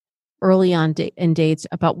profile early on in dates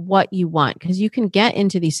about what you want, because you can get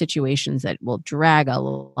into these situations that will drag a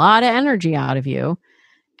lot of energy out of you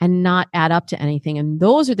and not add up to anything. And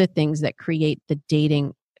those are the things that create the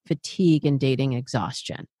dating fatigue and dating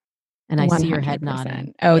exhaustion. And I 100%. See your head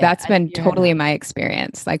nodding. Oh, yeah, that's been totally my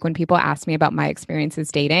experience. Like when people ask me about my experiences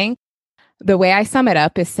dating, the way I sum it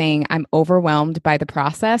up is saying I'm overwhelmed by the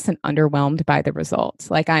process and underwhelmed by the results.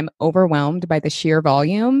 Like I'm overwhelmed by the sheer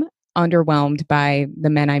volume, underwhelmed by the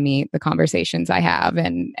men I meet, the conversations I have,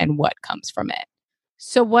 and what comes from it.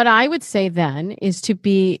 So what I would say then is to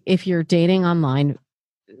be, if you're dating online,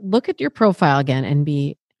 look at your profile again and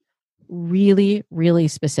be really, really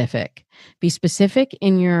specific. Be specific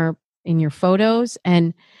in your photos.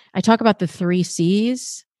 And I talk about the 3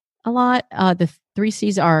 C's a lot. The 3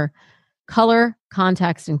 C's are color,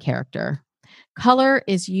 context, and character. Color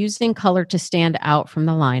is using color to stand out from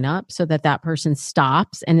the lineup so that person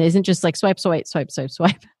stops and isn't just like swipe, swipe, swipe, swipe,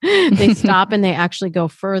 swipe. They stop and they actually go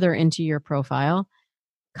further into your profile.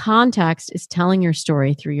 Context is telling your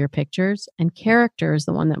story through your pictures, and character is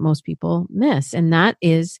the one that most people miss. And that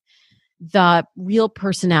is the real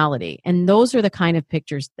personality. And those are the kind of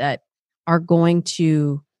pictures that are going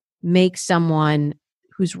to make someone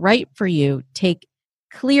who's right for you take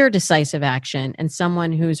clear, decisive action, and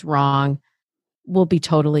someone who's wrong will be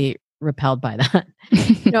totally repelled by that.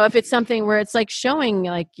 If it's something where it's like showing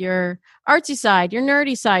like your artsy side, your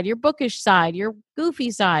nerdy side, your bookish side, your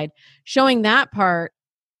goofy side, showing that part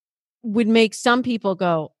would make some people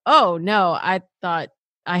go, oh no, I thought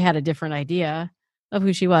I had a different idea of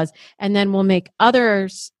who she was. And then we'll make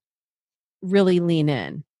others really lean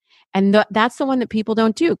in. And that's the one that people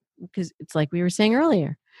don't do, because it's like we were saying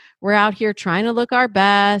earlier. We're out here trying to look our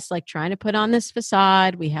best, like trying to put on this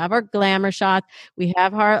facade. We have our glamour shots. We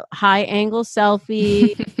have our high angle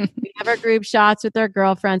selfie. We have our group shots with our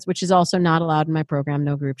girlfriends, which is also not allowed in my program.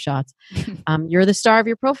 No group shots. You're the star of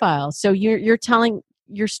your profile. So you're telling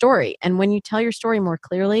your story. And when you tell your story more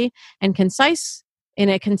clearly and in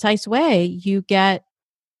a concise way, you get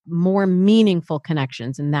more meaningful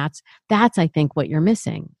connections. And that's I think what you're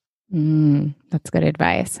missing. That's good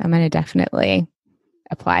advice. I'm going to definitely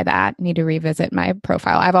apply that. Need to revisit my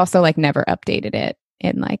profile. I've also never updated it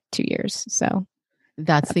in 2 years. So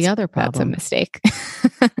that's the other problem. That's a mistake.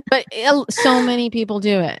 But so many people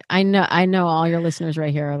do it. I know all your listeners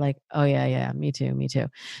right here are like, oh yeah, me too.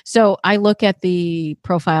 So I look at the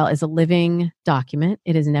profile as a living document.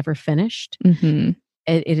 It is never finished. Mm-hmm.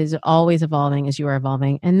 It is always evolving as you are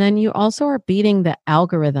evolving. And then you also are beating the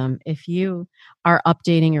algorithm. If you are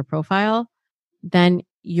updating your profile, then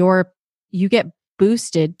you get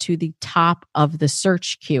boosted to the top of the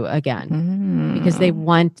search queue again, because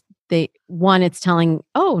it's telling,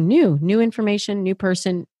 oh, new information, new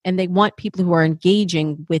person. And they want people who are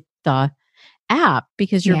engaging with the app,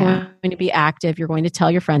 because you're going to be active. You're going to tell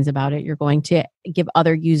your friends about it. You're going to give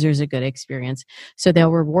other users a good experience. So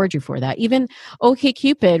they'll reward you for that. Even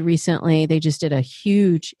OkCupid recently, they just did a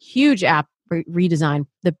huge, huge app redesign,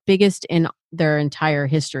 the biggest in their entire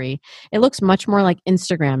history. It looks much more like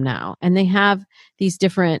Instagram now. And they have these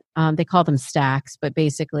different, they call them stacks, but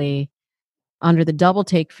basically under the double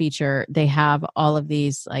take feature, they have all of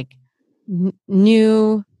these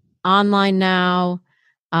new online now,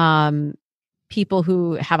 people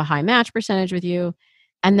who have a high match percentage with you.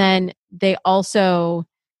 And then they also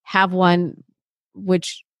have one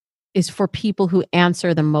which is for people who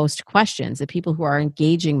answer the most questions, the people who are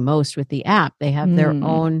engaging most with the app. They have their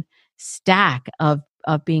own stack of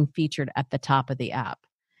being featured at the top of the app.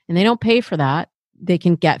 And they don't pay for that. They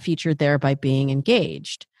can get featured there by being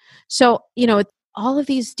engaged. So, all of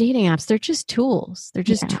these dating apps, they're just tools. They're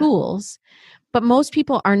just tools. But most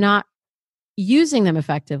people are not using them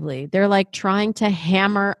effectively. They're like trying to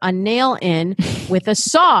hammer a nail in with a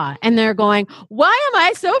saw, and they're going, why am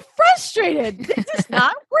I so frustrated? This is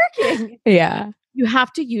not working. Yeah. You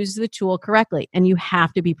have to use the tool correctly, and you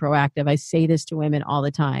have to be proactive. I say this to women all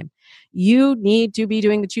the time. You need to be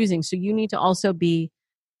doing the choosing. So you need to also be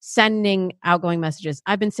sending outgoing messages.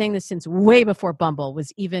 I've been saying this since way before Bumble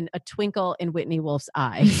was even a twinkle in Whitney Wolf's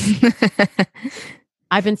eyes.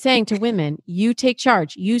 I've been saying to women, you take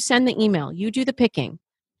charge, you send the email, you do the picking,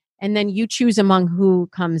 and then you choose among who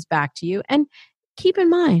comes back to you. And keep in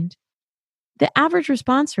mind, the average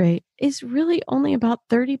response rate is really only about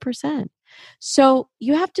 30%. So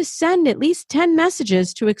you have to send at least 10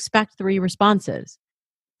 messages to expect 3 responses.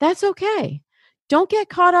 That's okay. Don't get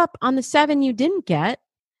caught up on the 7 you didn't get.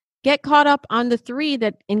 Get caught up on the 3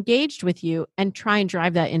 that engaged with you and try and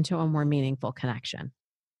drive that into a more meaningful connection.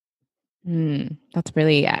 That's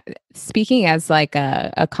really, speaking as like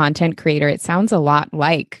a content creator, it sounds a lot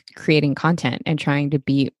like creating content and trying to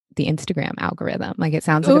beat the Instagram algorithm. Like it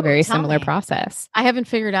sounds like a very similar process. I haven't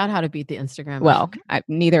figured out how to beat the Instagram. Well,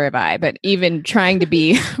 neither have I, but even trying to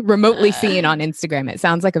be remotely seen on Instagram, it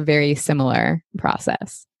sounds like a very similar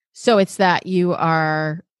process. So it's that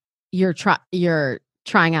you're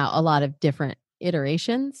trying out a lot of different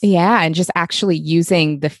iterations. Yeah. And just actually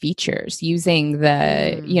using the features, using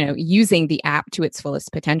using the app to its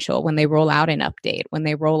fullest potential. When they roll out an update, when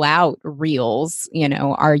they roll out Reels,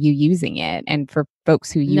 are you using it? And for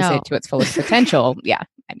folks who use it to its fullest potential,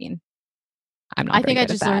 I'm not. I think I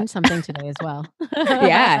just learned something today as well.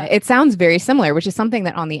 Yeah. It sounds very similar, which is something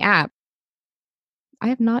that on the app, I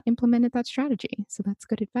have not implemented that strategy. So that's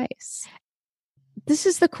good advice. This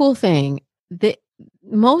is the cool thing.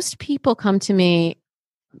 Most people come to me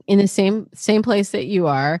in the same place that you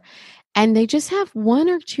are, and they just have 1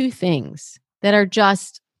 or 2 things that are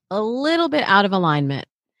just a little bit out of alignment.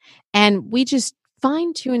 And we just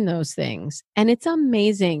fine tune those things. And it's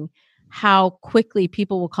amazing how quickly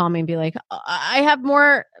people will call me and be like, I have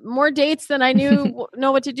more dates than I know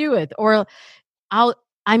what to do with. Or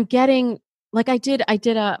I'm getting, like I did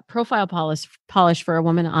a profile polish for a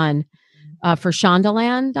woman on for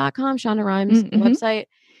Shondaland.com, Shonda Rhimes website.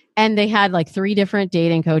 And they had like 3 different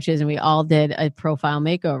dating coaches, and we all did a profile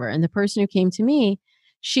makeover. And the person who came to me,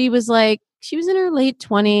 she was in her late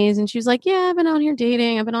 20s, and she was like, yeah, I've been out here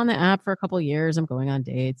dating. I've been on the app for a couple of years. I'm going on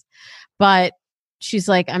dates. But she's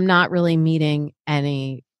like, I'm not really meeting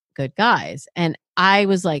any good guys. And I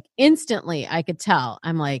was like, instantly, I could tell.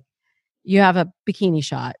 I'm like, you have a bikini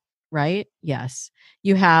shot, right? Yes.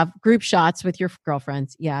 You have group shots with your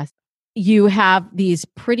girlfriends. Yes. You have these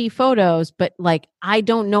pretty photos, but like, I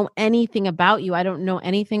don't know anything about you. I don't know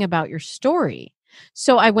anything about your story.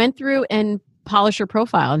 So I went through and polished her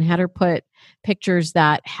profile and had her put pictures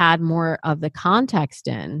that had more of the context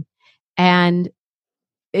in. And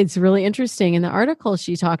it's really interesting. In the article,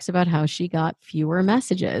 she talks about how she got fewer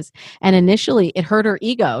messages. And initially it hurt her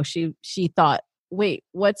ego. She thought, wait,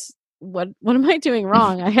 what am I doing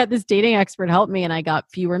wrong? I had this dating expert help me and I got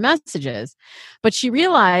fewer messages. But she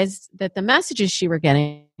realized that the messages she were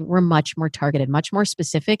getting were much more targeted, much more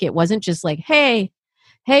specific. It wasn't just like, hey,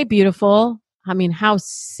 beautiful. I mean, how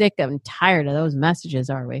sick and tired of those messages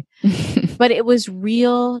are we? But it was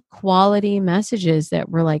real quality messages that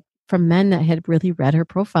were like from men that had really read her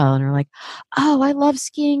profile and are like, oh, I love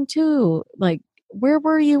skiing too. Like, where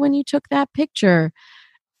were you when you took that picture?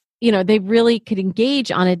 They really could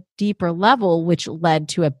engage on a deeper level, which led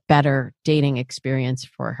to a better dating experience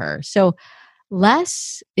for her. So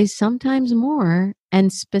less is sometimes more,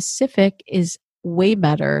 and specific is way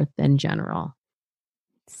better than general.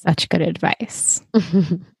 Such good advice.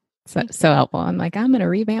 So helpful. I'm like, I'm going to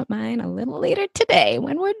revamp mine a little later today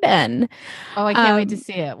when we're done. Oh, I can't wait to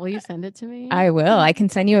see it. Will you send it to me? I will. I can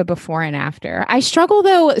send you a before and after. I struggle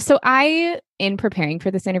though. So in preparing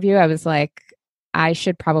for this interview, I was like, I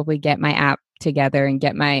should probably get my app together and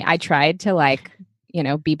I tried to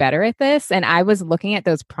be better at this. And I was looking at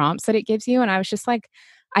those prompts that it gives you. And I was just like,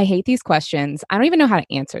 I hate these questions. I don't even know how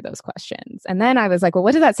to answer those questions. And then I was like, well,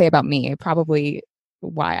 what does that say about me? Probably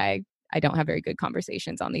why I don't have very good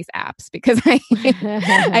conversations on these apps, because I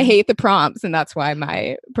hate the prompts. And that's why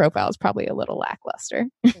my profile is probably a little lackluster.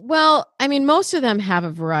 Well, I mean, most of them have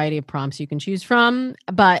a variety of prompts you can choose from,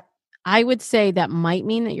 but I would say that might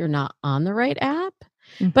mean that you're not on the right app.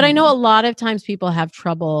 But I know a lot of times people have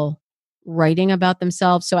trouble writing about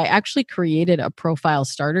themselves. So I actually created a profile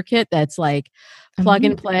starter kit that's like plug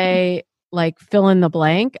and play, like fill in the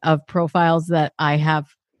blank of profiles that I have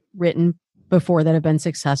written before that have been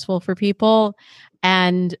successful for people,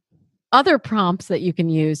 and other prompts that you can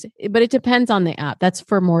use, but it depends on the app. That's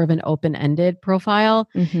for more of an open-ended profile.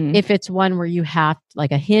 If it's one where you have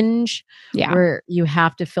like a Hinge, where you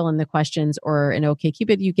have to fill in the questions, or an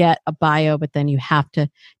OkCupid, you get a bio, but then you have to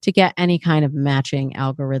get any kind of matching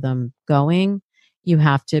algorithm going, you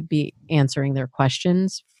have to be answering their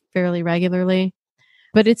questions fairly regularly.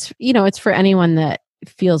 But it's, it's for anyone that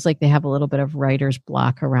feels like they have a little bit of writer's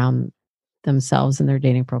block around themselves and their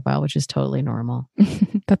dating profile, which is totally normal.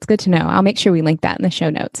 That's good to know. I'll make sure we link that in the show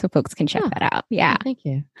notes so folks can check that out. Yeah. Thank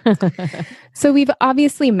you. So we've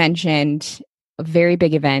obviously mentioned a very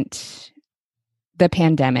big event, the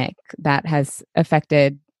pandemic, that has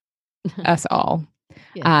affected us all.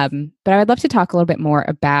 Yes. But I would love to talk a little bit more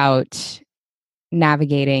about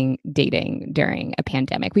navigating dating during a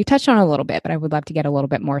pandemic. We touched on it a little bit, but I would love to get a little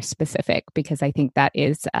bit more specific, because I think that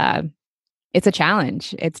is it's a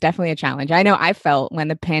challenge. It's definitely a challenge. I know I felt when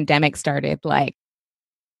the pandemic started, like,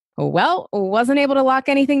 well, wasn't able to lock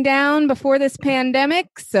anything down before this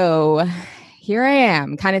pandemic, so here I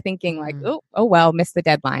am, kind of thinking like, oh well, missed the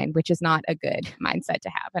deadline, which is not a good mindset to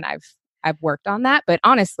have. And I've worked on that, but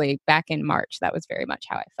honestly, back in March, that was very much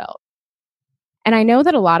how I felt. And I know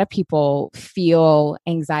that a lot of people feel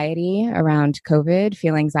anxiety around COVID,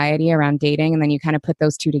 feel anxiety around dating, and then you kind of put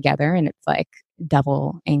those two together, and it's like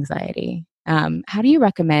double anxiety. How do you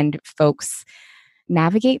recommend folks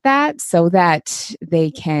navigate that so that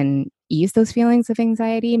they can ease those feelings of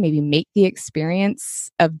anxiety, maybe make the experience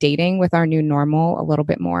of dating with our new normal a little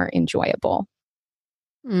bit more enjoyable?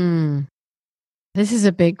 This is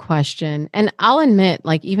a big question. And I'll admit,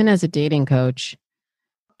 like, even as a dating coach,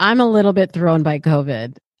 I'm a little bit thrown by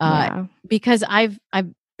COVID because I've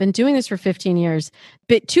been doing this for 15 years.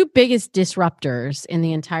 But two biggest disruptors in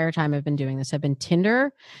the entire time I've been doing this have been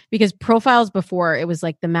Tinder, because profiles before, it was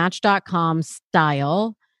like the Match.com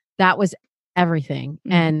style. That was everything.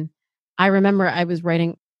 And I remember I was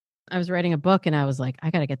writing a book, and I was like, I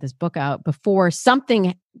got to get this book out before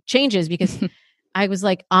something changes, because I was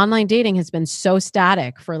like, online dating has been so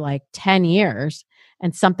static for like 10 years,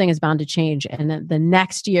 and something is bound to change. And then the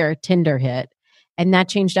next year, Tinder hit, and that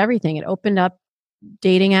changed everything. It opened up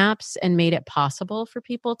dating apps and made it possible for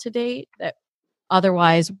people to date that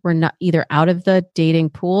otherwise were not either out of the dating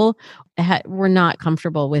pool, were not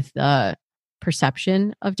comfortable with the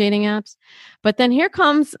perception of dating apps. But then here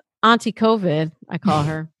comes Auntie COVID, I call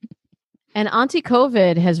her. And Auntie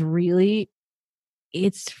COVID has really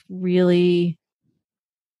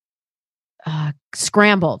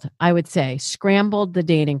scrambled, I would say, scrambled the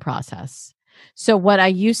dating process. So what I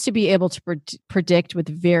used to be able to predict with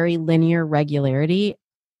very linear regularity,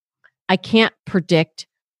 I can't predict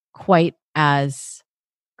quite as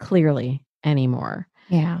clearly anymore.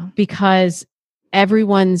 Yeah. Because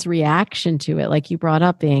everyone's reaction to it, like you brought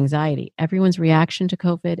up the anxiety, everyone's reaction to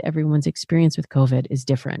COVID, everyone's experience with COVID is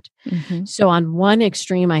different. So on one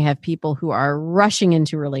extreme, I have people who are rushing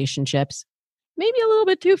into relationships, maybe a little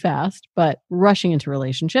bit too fast, but rushing into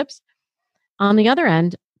relationships. On the other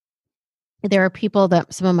end, there are people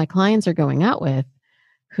that some of my clients are going out with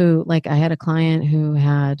who, like, I had a client who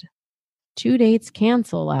had 2 dates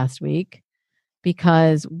cancel last week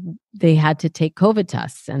because they had to take COVID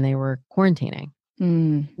tests and they were quarantining.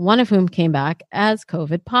 One of whom came back as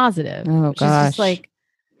COVID positive. Oh, gosh. Just like,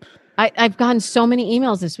 I've gotten so many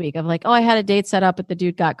emails this week of like, oh, I had a date set up, but the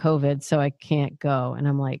dude got COVID, so I can't go. And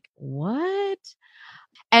I'm like, what?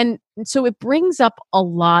 And so it brings up a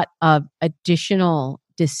lot of additional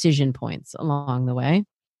decision points along the way.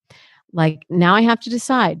 Like, now I have to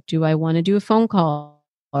decide, do I want to do a phone call?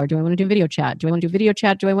 Or do I want to do video chat? Do I want to do video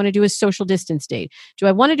chat? Do I want to do a social distance date? Do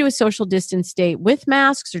I want to do a social distance date with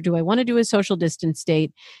masks, or do I want to do a social distance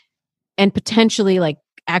date and potentially like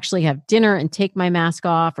actually have dinner and take my mask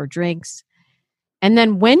off, or drinks? And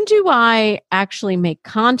then when do I actually make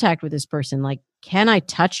contact with this person? Like, can I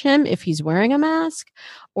touch him if he's wearing a mask,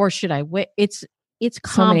 or should I wait? It's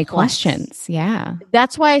complex. So many questions. Yeah.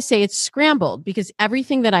 That's why I say it's scrambled, because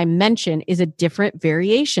everything that I mention is a different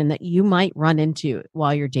variation that you might run into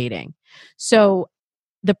while you're dating. So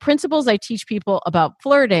the principles I teach people about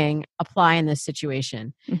flirting apply in this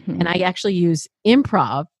situation. And I actually use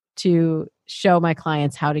improv to show my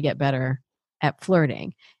clients how to get better at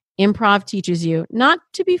flirting. Improv teaches you not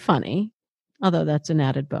to be funny, although that's an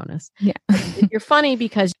added bonus. Yeah. You're funny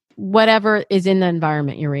because whatever is in the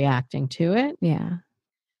environment, you're reacting to it. Yeah.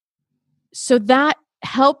 So that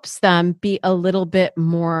helps them be a little bit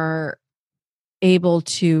more able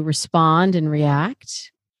to respond and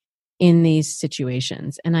react in these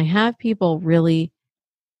situations. And I have people really,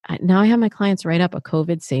 now I have my clients write up a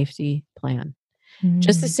COVID safety plan.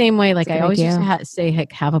 Just the same way, like I always used to say,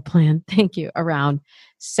 heck, have a plan, thank you, around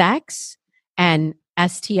sex and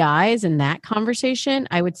STIs and that conversation.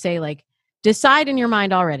 I would say, like, decide in your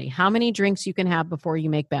mind already how many drinks you can have before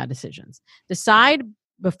you make bad decisions. Decide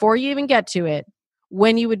before you even get to it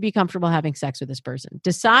when you would be comfortable having sex with this person.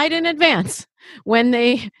 Decide in advance when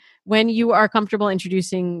you are comfortable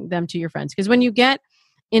introducing them to your friends. Because when you get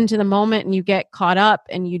into the moment and you get caught up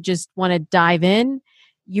and you just want to dive in,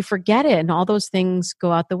 you forget it and all those things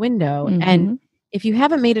go out the window. And if you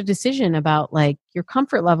haven't made a decision about like your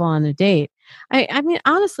comfort level on a date, I mean,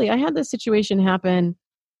 honestly, I had this situation happen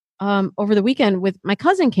over the weekend with my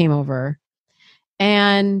cousin came over,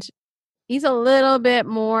 and he's a little bit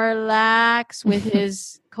more lax with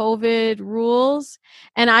his COVID rules.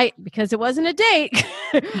 And because it wasn't a date,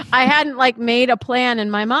 I hadn't like made a plan in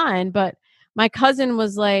my mind, but my cousin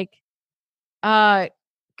was like,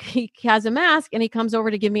 he has a mask and he comes over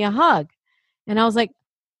to give me a hug. And I was like,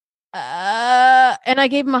 and I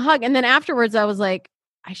gave him a hug. And then afterwards I was like,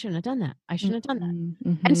 I shouldn't have done that. I shouldn't have done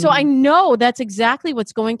that. And so I know that's exactly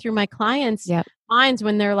what's going through my clients' minds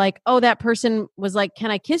when they're like, oh, that person was like, can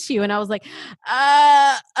I kiss you? And I was like,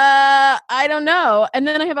 I don't know. And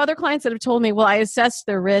then I have other clients that have told me, well, I assessed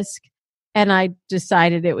their risk and I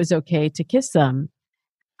decided it was okay to kiss them.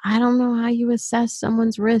 I don't know how you assess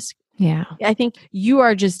someone's risk. Yeah. I think you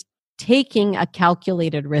are just taking a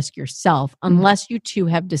calculated risk yourself unless you two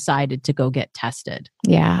have decided to go get tested.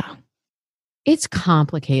 Yeah. It's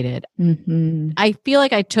complicated. I feel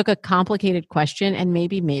like I took a complicated question and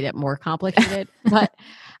maybe made it more complicated. But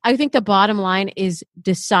I think the bottom line is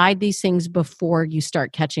decide these things before you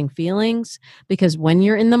start catching feelings, because when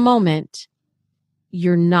you're in the moment,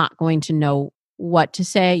 you're not going to know what to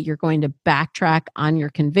say. You're going to backtrack on your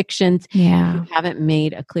convictions. Yeah. You haven't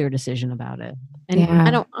made a clear decision about it. And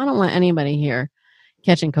I don't want anybody here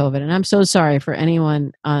catching COVID. And I'm so sorry for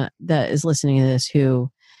anyone that is listening to this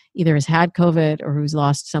who either has had COVID or who's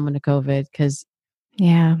lost someone to COVID, because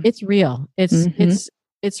it's real.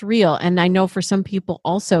 It's real. And I know for some people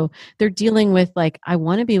also, they're dealing with like, I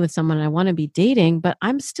want to be with someone, I want to be dating, but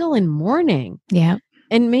I'm still in mourning. Yeah.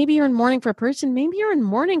 And maybe you're in mourning for a person. Maybe you're in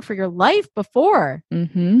mourning for your life before.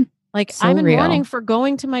 Like so I'm in mourning for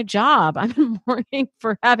going to my job. I'm in mourning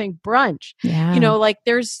for having brunch. Yeah. You know, like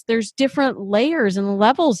there's different layers and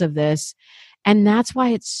levels of this. And that's why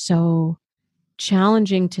it's so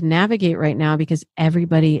challenging to navigate right now, because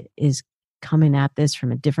everybody is coming at this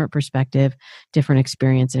from a different perspective, different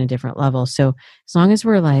experience, and a different level. So as long as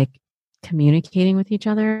we're like communicating with each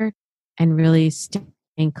other and really staying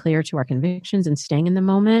clear to our convictions and staying in the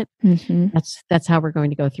moment, that's how we're going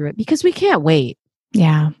to go through it, because we can't wait.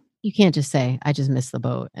 Yeah. You can't just say, I just missed the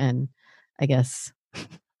boat. And I guess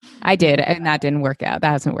I did. And that didn't work out.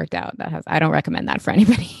 That hasn't worked out. I don't recommend that for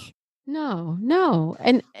anybody. No.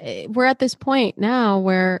 And we're at this point now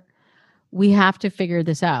where we have to figure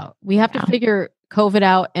this out. We have to figure COVID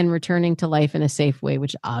out and returning to life in a safe way,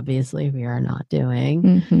 which obviously we are not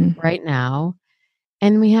doing right now.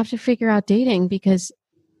 And we have to figure out dating, because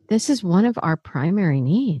this is one of our primary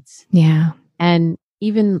needs. Yeah. And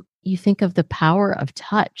even you think of the power of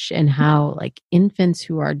touch and how like infants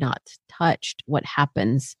who are not touched, what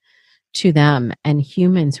happens to them, and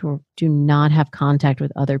humans who do not have contact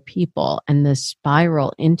with other people, and the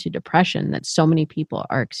spiral into depression that so many people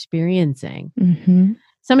are experiencing.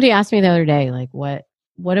 Somebody asked me the other day, like,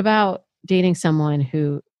 what about dating someone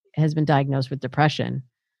who has been diagnosed with depression?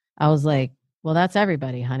 I was like, well, that's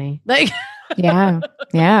everybody, honey. Like, yeah.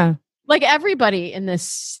 Like everybody in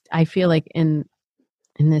this, I feel like in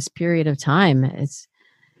this period of time is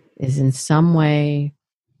in some way,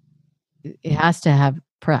 it has to have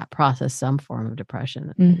process some form of depression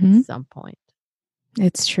at some point.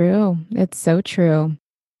 It's true. It's so true.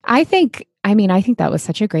 I think that was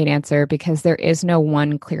such a great answer, because there is no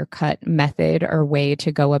one clear-cut method or way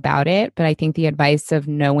to go about it. But I think the advice of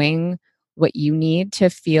knowing what you need to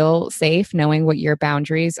feel safe, knowing what your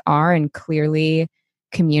boundaries are, and clearly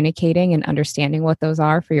communicating and understanding what those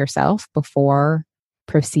are for yourself before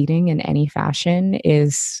proceeding in any fashion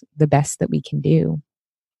is the best that we can do.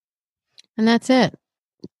 And that's it.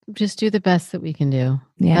 Just do the best that we can do.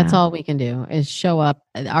 Yeah. That's all we can do, is show up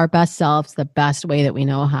our best selves the best way that we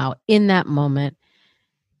know how in that moment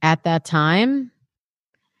at that time.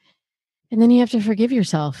 And then you have to forgive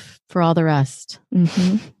yourself for all the rest.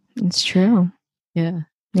 It's true. Yeah.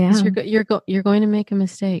 Yeah. You're going to make a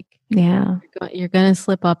mistake. Yeah. You're going to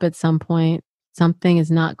slip up at some point. Something is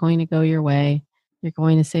not going to go your way. You're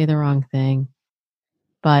going to say the wrong thing.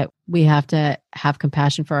 But we have to have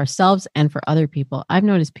compassion for ourselves and for other people. I've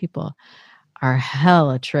noticed people are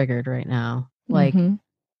hella triggered right now, like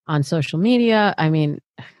on social media. I mean,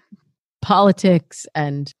 politics,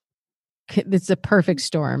 and it's a perfect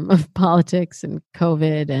storm of politics and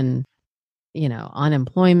COVID and,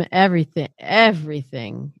 unemployment,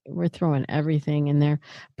 everything. We're throwing everything in there.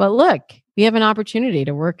 But look, we have an opportunity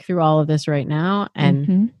to work through all of this right now.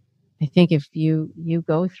 And I think if you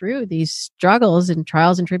go through these struggles and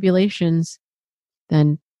trials and tribulations,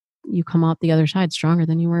 then you come out the other side stronger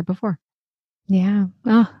than you were before. Yeah.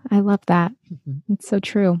 Oh, I love that. It's so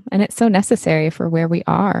true. And it's so necessary for where we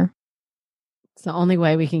are. It's the only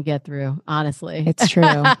way we can get through, honestly. It's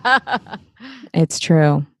true. It's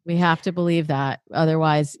true. We have to believe that.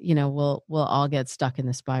 Otherwise, we'll all get stuck in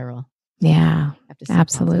the spiral. Yeah,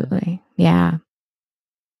 absolutely. Positive. Yeah.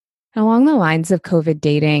 Along the lines of COVID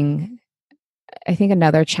dating, I think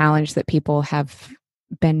another challenge that people have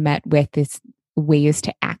been met with is ways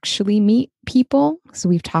to actually meet people. So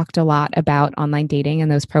we've talked a lot about online dating and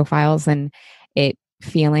those profiles and it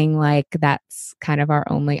feeling like that's kind of our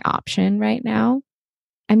only option right now.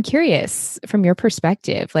 I'm curious from your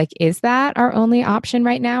perspective, like, is that our only option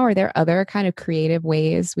right now? Are there other kind of creative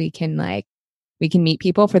ways we can meet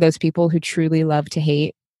people for those people who truly love to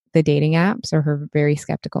hate the dating apps or are very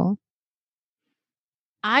skeptical?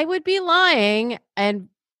 I would be lying and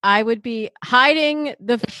I would be hiding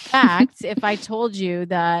the facts if I told you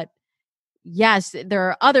that, yes, there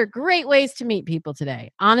are other great ways to meet people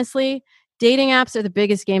today. Honestly, dating apps are the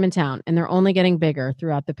biggest game in town, and they're only getting bigger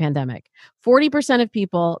throughout the pandemic. 40% of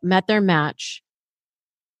people met their match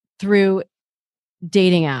through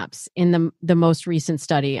dating apps in the most recent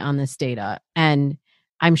study on this data. And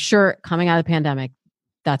I'm sure coming out of the pandemic,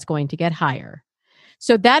 that's going to get higher.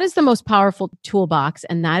 So that is the most powerful toolbox.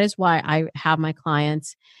 And that is why I have my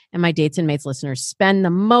clients and my Dates and Mates listeners spend the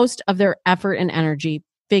most of their effort and energy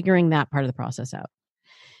figuring that part of the process out.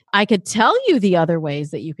 I could tell you the other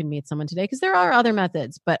ways that you can meet someone today because there are other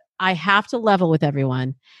methods, but I have to level with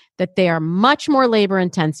everyone that they are much more labor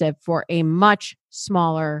intensive for a much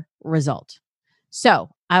smaller result. So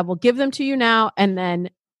I will give them to you now. And then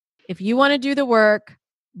if you want to do the work,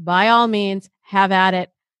 by all means, have at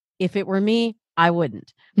it. If it were me, I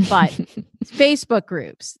wouldn't. But Facebook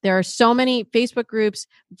groups, there are so many Facebook groups,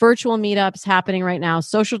 virtual meetups happening right now,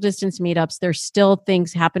 social distance meetups. There's still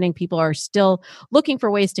things happening. People are still looking for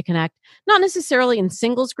ways to connect, not necessarily in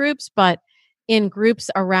singles groups, but in groups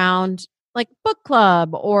around like book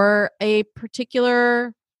club or a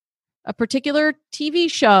particular TV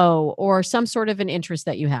show or some sort of an interest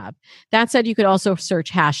that you have. That said, you could also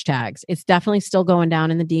search hashtags. It's definitely still going down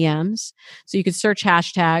in the DMs. So you could search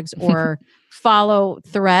hashtags or follow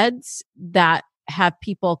threads that have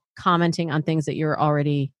people commenting on things that you're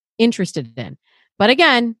already interested in. But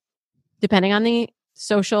again, depending on the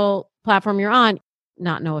social platform you're on,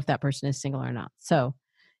 not know if that person is single or not. So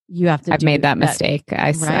you have to I've made that mistake.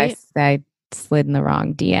 I slid in the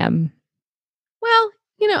wrong DM. Well,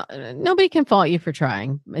 nobody can fault you for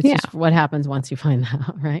trying. It's just what happens once you find that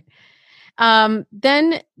out, right?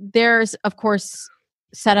 Then there's, of course,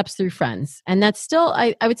 setups through friends. And that's still,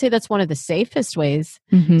 I would say that's one of the safest ways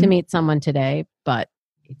to meet someone today, but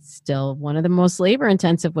it's still one of the most labor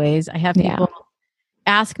intensive ways. I have people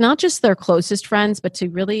ask not just their closest friends, but to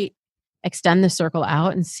really extend the circle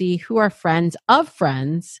out and see who are friends of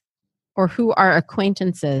friends or who are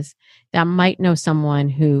acquaintances that might know someone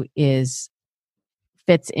who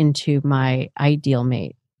fits into my ideal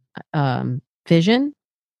mate vision.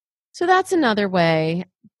 So that's another way.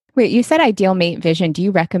 Wait, you said ideal mate vision. Do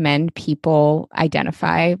you recommend people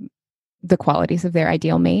identify the qualities of their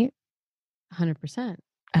ideal mate? 100%.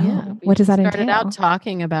 Oh, yeah. What does that entail? Started out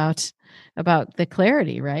talking about the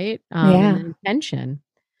clarity, right? And the intention.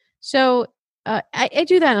 So I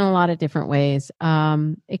do that in a lot of different ways.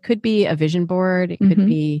 It could be a vision board. It could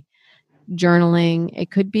be journaling.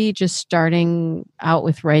 It could be just starting out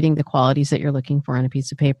with writing the qualities that you're looking for on a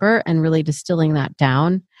piece of paper and really distilling that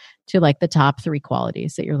down to like the top 3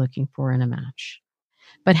 qualities that you're looking for in a match.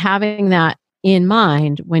 But having that in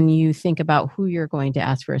mind when you think about who you're going to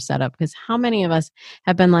ask for a setup, because how many of us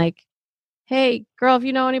have been like, hey, girl, if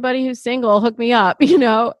you know anybody who's single, hook me up,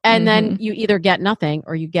 and then you either get nothing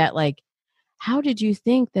or you get like, how did you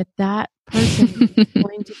think that person is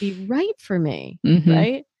going to be right for me?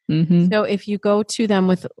 Right? So if you go to them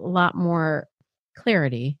with a lot more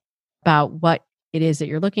clarity about what it is that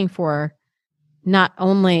you're looking for, not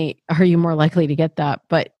only are you more likely to get that,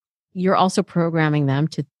 but you're also programming them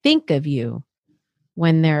to think of you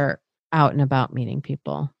when they're out and about meeting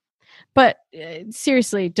people. But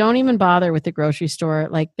seriously, don't even bother with the grocery store.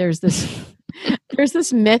 Like there's this there's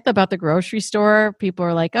this myth about the grocery store. People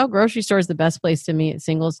are like, oh, grocery store is the best place to meet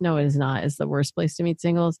singles. No, it is not. It's the worst place to meet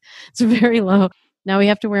singles. It's very low. Now we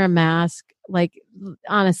have to wear a mask. Like,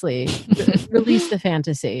 honestly, release the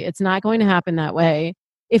fantasy. It's not going to happen that way.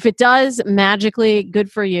 If it does, magically,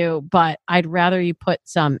 good for you. But I'd rather you put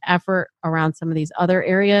some effort around some of these other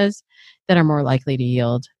areas that are more likely to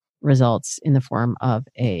yield results in the form of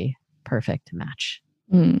a perfect match.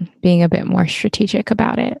 Being a bit more strategic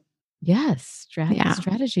about it. Yes.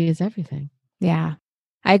 Strategy is everything. Yeah.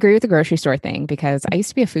 I agree with the grocery store thing because I used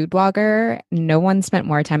to be a food blogger. No one spent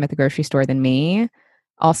more time at the grocery store than me.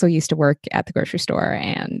 Also used to work at the grocery store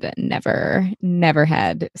and never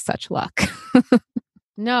had such luck.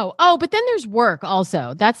 No. Oh, but then there's work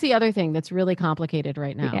also. That's the other thing that's really complicated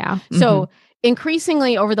right now. Yeah. So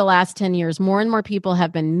increasingly over the last 10 years, more and more people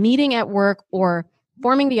have been meeting at work or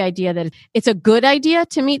forming the idea that it's a good idea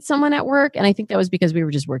to meet someone at work. And I think that was because we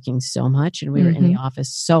were just working so much and we were in the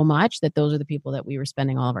office so much that those are the people that we were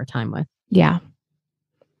spending all of our time with. Yeah.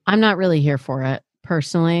 I'm not really here for it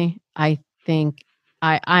personally. I think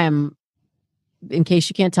I am, in case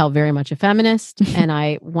you can't tell, very much a feminist and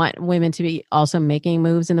I want women to be also making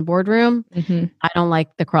moves in the boardroom. I don't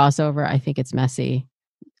like the crossover. I think it's messy.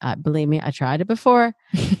 Believe me, I tried it before.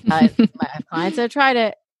 I have clients that have tried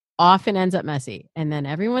it. Often ends up messy. And then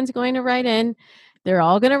everyone's going to write in. They're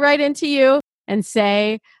all going to write into you and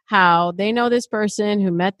say how they know this person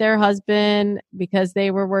who met their husband because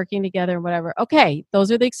they were working together or whatever. Okay,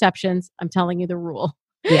 those are the exceptions. I'm telling you the rule.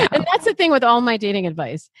 Yeah. And that's the thing with all my dating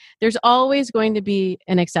advice. There's always going to be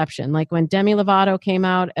an exception. Like when Demi Lovato came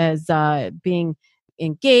out as being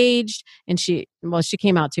engaged and she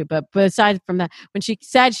came out too, but aside from that, when she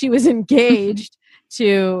said she was engaged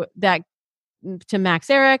to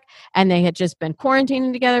Max Eric and they had just been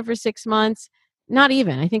quarantining together for 6 months. Not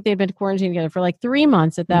even. I think they'd been quarantining together for like 3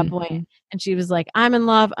 months at that point. And she was like, I'm in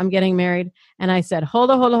love. I'm getting married. And I said,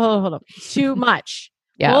 hold on. Too much.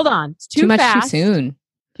 Yeah. Hold on. It's too much fast. too soon.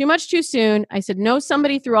 Too much too soon. I said, know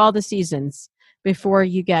somebody through all the seasons before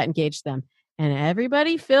you get engaged to them. And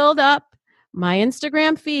everybody filled up my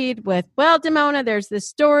Instagram feed with, well, Damona, there's this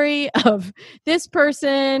story of this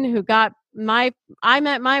person who I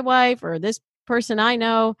met my wife, or this person I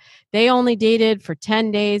know, they only dated for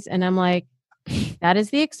 10 days. And I'm like, that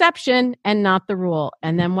is the exception and not the rule.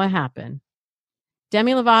 And then what happened?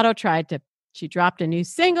 Demi Lovato she dropped a new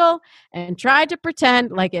single and tried to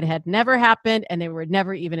pretend like it had never happened and they were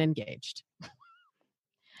never even engaged.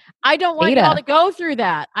 I don't want y'all to go through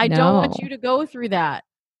that. I don't want you to go through that.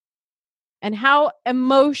 And how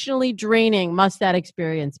emotionally draining must that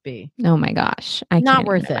experience be? Oh my gosh. I Not can't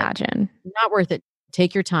worth even it. imagine. Not worth it.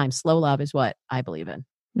 Take your time. Slow love is what I believe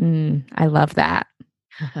in. I love that.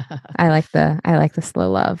 I like the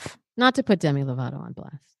slow love. Not to put Demi Lovato on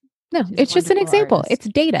blast. No, it's just an example. Artist. It's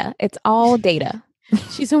data. It's all data.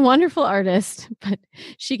 She's a wonderful artist, but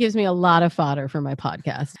she gives me a lot of fodder for my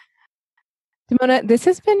podcast. Damona, this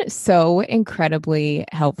has been so incredibly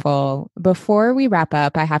helpful. Before we wrap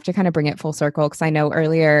up, I have to kind of bring it full circle because I know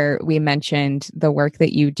earlier we mentioned the work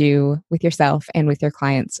that you do with yourself and with your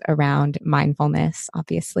clients around mindfulness.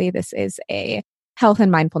 Obviously, this is a health and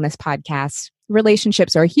mindfulness podcast.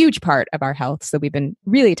 Relationships are a huge part of our health. So we've been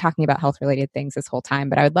really talking about health-related things this whole time,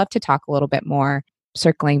 but I would love to talk a little bit more,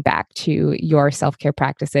 circling back to your self-care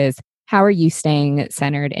practices. How are you staying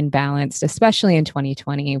centered and balanced, especially in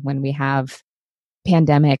 2020 when we have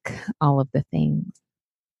pandemic, all of the things?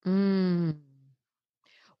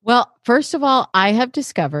 Well, first of all, I have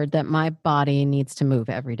discovered that my body needs to move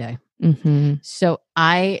every day. So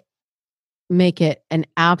I make it an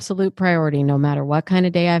absolute priority, no matter what kind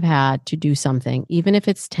of day I've had, to do something, even if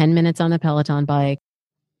it's 10 minutes on the Peloton bike.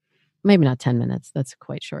 Maybe not 10 minutes. That's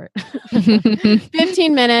quite short.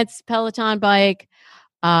 15 minutes, Peloton bike,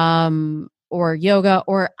 or yoga.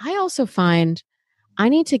 Or I also find I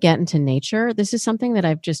need to get into nature. This is something that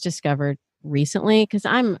I've just discovered recently because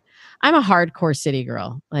I'm a hardcore city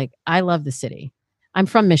girl. Like, I love the city. I'm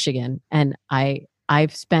from Michigan, and I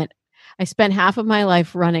spent half of my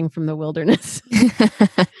life running from the wilderness.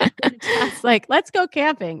 Just like, let's go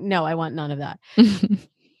camping. No, I want none of that.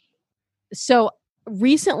 So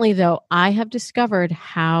recently, though, I have discovered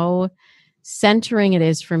how centering it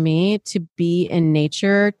is for me to be in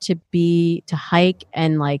nature, to hike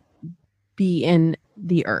and like be in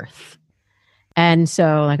the earth. And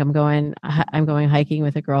so like I'm going hiking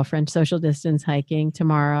with a girlfriend, social distance hiking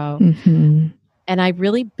tomorrow. And I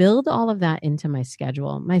really build all of that into my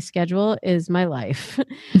schedule. My schedule is my life.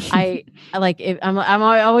 I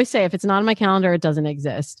always say, if it's not on my calendar, it doesn't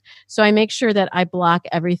exist. So I make sure that I block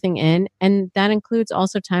everything in. And that includes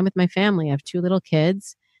also time with my family. I have 2 little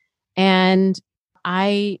kids, and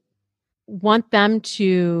I want them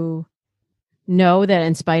to know that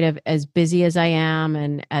in spite of as busy as I am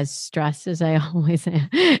and as stressed as I always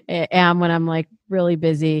am when I'm like really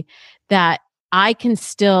busy, that I can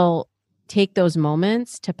still take those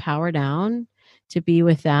moments to power down, to be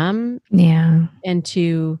with them, and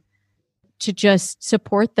to just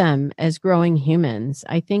support them as growing humans.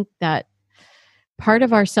 I think that part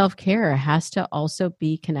of our self-care has to also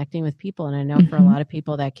be connecting with people. And I know for a lot of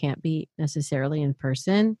people that can't be necessarily in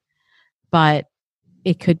person, but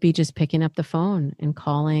it could be just picking up the phone and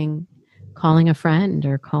calling a friend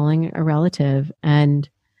or calling a relative and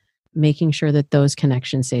making sure that those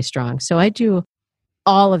connections stay strong. So I do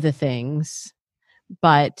all of the things,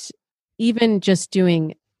 but even just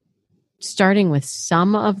starting with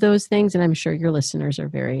some of those things, and I'm sure your listeners are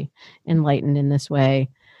very enlightened in this way,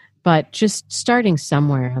 but just starting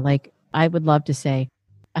somewhere. Like, I would love to say,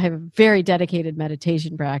 I have a very dedicated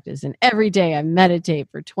meditation practice, and every day I meditate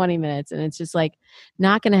for 20 minutes, and it's just like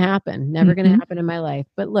not going to happen, never going to happen in my life.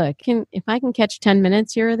 But look, if I can catch 10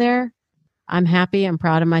 minutes here or there, I'm happy, I'm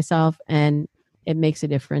proud of myself, and it makes a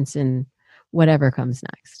difference in whatever comes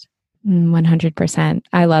next. 100%.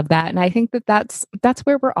 I love that. And I think that that's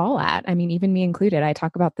where we're all at. I mean, even me included, I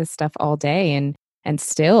talk about this stuff all day, and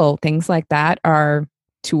still things like that are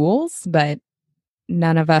tools, but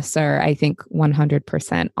none of us are, I think,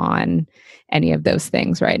 100% on any of those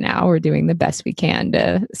things right now. We're doing the best we can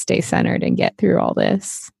to stay centered and get through all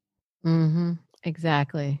this.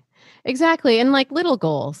 Exactly. And like little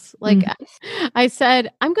goals. Like I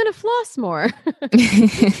said, I'm going to floss more.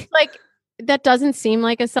 Like, that doesn't seem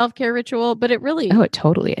like a self-care ritual, but it really... Oh, it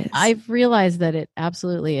totally is. I've realized that it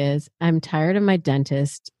absolutely is. I'm tired of my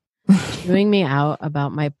dentist chewing me out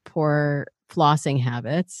about my poor flossing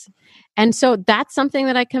habits. And so that's something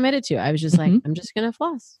that I committed to. I was just like, I'm just going to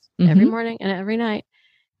floss every morning and every night.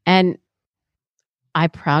 And I'm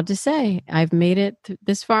proud to say I've made it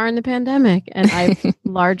this far in the pandemic, and I've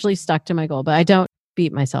largely stuck to my goal. But I don't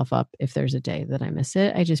beat myself up if there's a day that I miss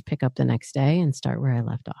it. I just pick up the next day and start where I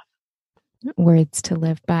left off. Words to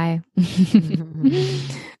live by.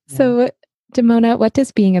 So, Damona, what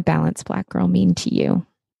does being a balanced Black girl mean to you?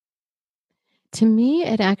 To me,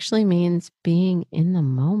 it actually means being in the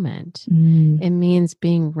moment. It means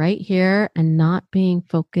being right here and not being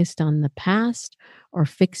focused on the past or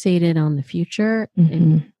fixated on the future.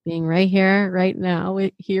 And being right here, right now,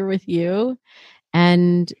 here with you,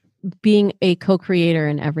 and being a co-creator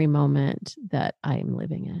in every moment that I'm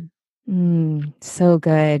living in. So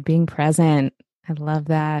good. Being present. I love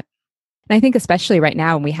that. And I think especially right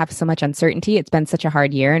now when we have so much uncertainty, it's been such a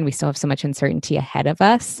hard year and we still have so much uncertainty ahead of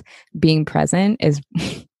us. Being present is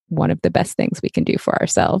one of the best things we can do for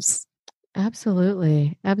ourselves.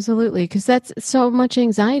 Absolutely. Because that's so much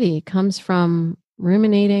anxiety comes from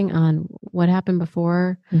ruminating on what happened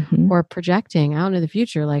before or projecting out into the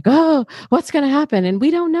future. Like, oh, what's going to happen? And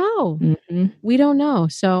we don't know. We don't know.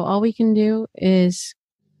 So all we can do is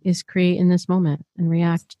create in this moment and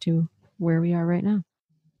react to where we are right now.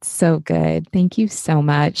 So good. Thank you so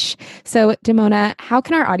much. So, Damona, how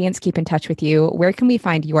can our audience keep in touch with you? Where can we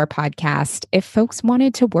find your podcast? If folks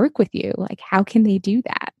wanted to work with you, like, how can they do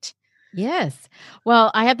that? Yes. Well,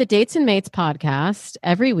 I have the Dates and Mates podcast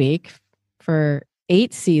every week for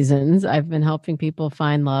 8 seasons. I've been helping people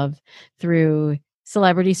find love through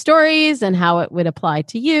celebrity stories and how it would apply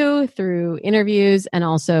to you, through interviews, and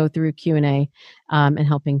also through Q&A, and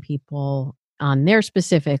helping people on their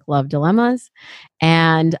specific love dilemmas.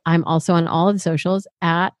 And I'm also on all of the socials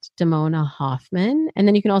at Damona Hoffman. And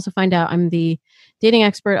then you can also find out I'm the dating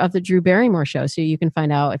expert of the Drew Barrymore Show. So you can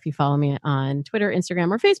find out if you follow me on Twitter,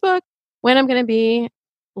 Instagram, or Facebook when I'm going to be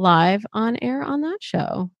live on air on that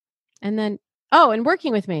show. And then, and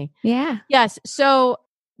working with me. Yeah. Yes. So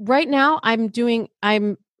right now I'm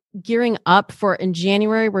gearing up for, in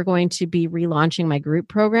January, we're going to be relaunching my group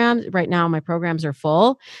programs. Right now, my programs are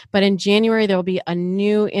full, but in January, there'll be a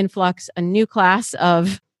new influx, a new class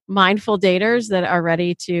of mindful daters that are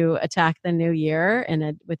ready to attack the new year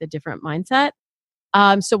and with a different mindset.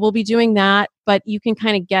 So we'll be doing that, but you can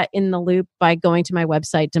kind of get in the loop by going to my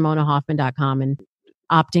website, damonahoffman.com, and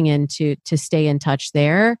opting in to stay in touch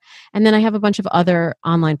there. And then I have a bunch of other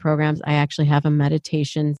online programs. I actually have a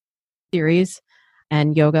meditation series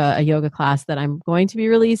and a yoga class that I'm going to be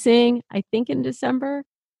releasing, I think in December.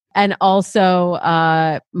 And also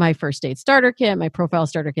my first date starter kit, my profile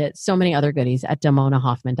starter kit, so many other goodies at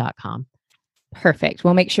damonahoffman.com. Perfect.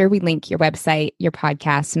 We'll make sure we link your website, your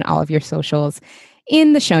podcast, and all of your socials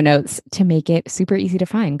in the show notes to make it super easy to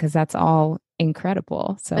find, because that's all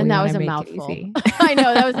incredible. So and that was a mouthful. I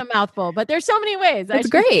know that was a mouthful, but there's so many ways. It's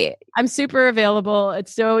great. I'm super available.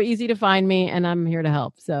 It's so easy to find me, and I'm here to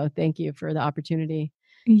help. So thank you for the opportunity.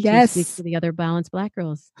 Yes. To speak to the other Balanced Black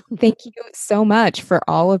girls. Thank you so much for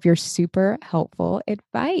all of your super helpful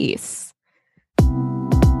advice.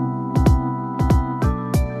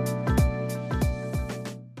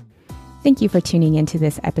 Thank you for tuning into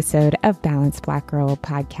this episode of Balanced Black Girl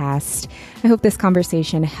podcast. I hope this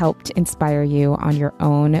conversation helped inspire you on your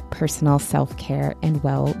own personal self-care and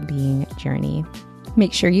well-being journey.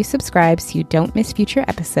 Make sure you subscribe so you don't miss future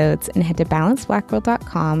episodes, and head to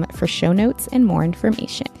balancedblackgirl.com for show notes and more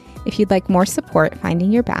information. If you'd like more support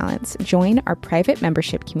finding your balance, join our private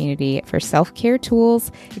membership community for self-care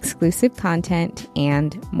tools, exclusive content,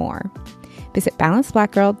 and more. Visit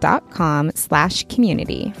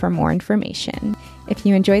balancedblackgirl.com/community for more information. If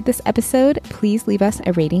you enjoyed this episode, please leave us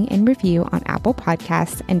a rating and review on Apple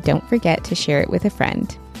Podcasts, and don't forget to share it with a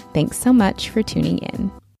friend. Thanks so much for tuning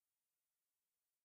in.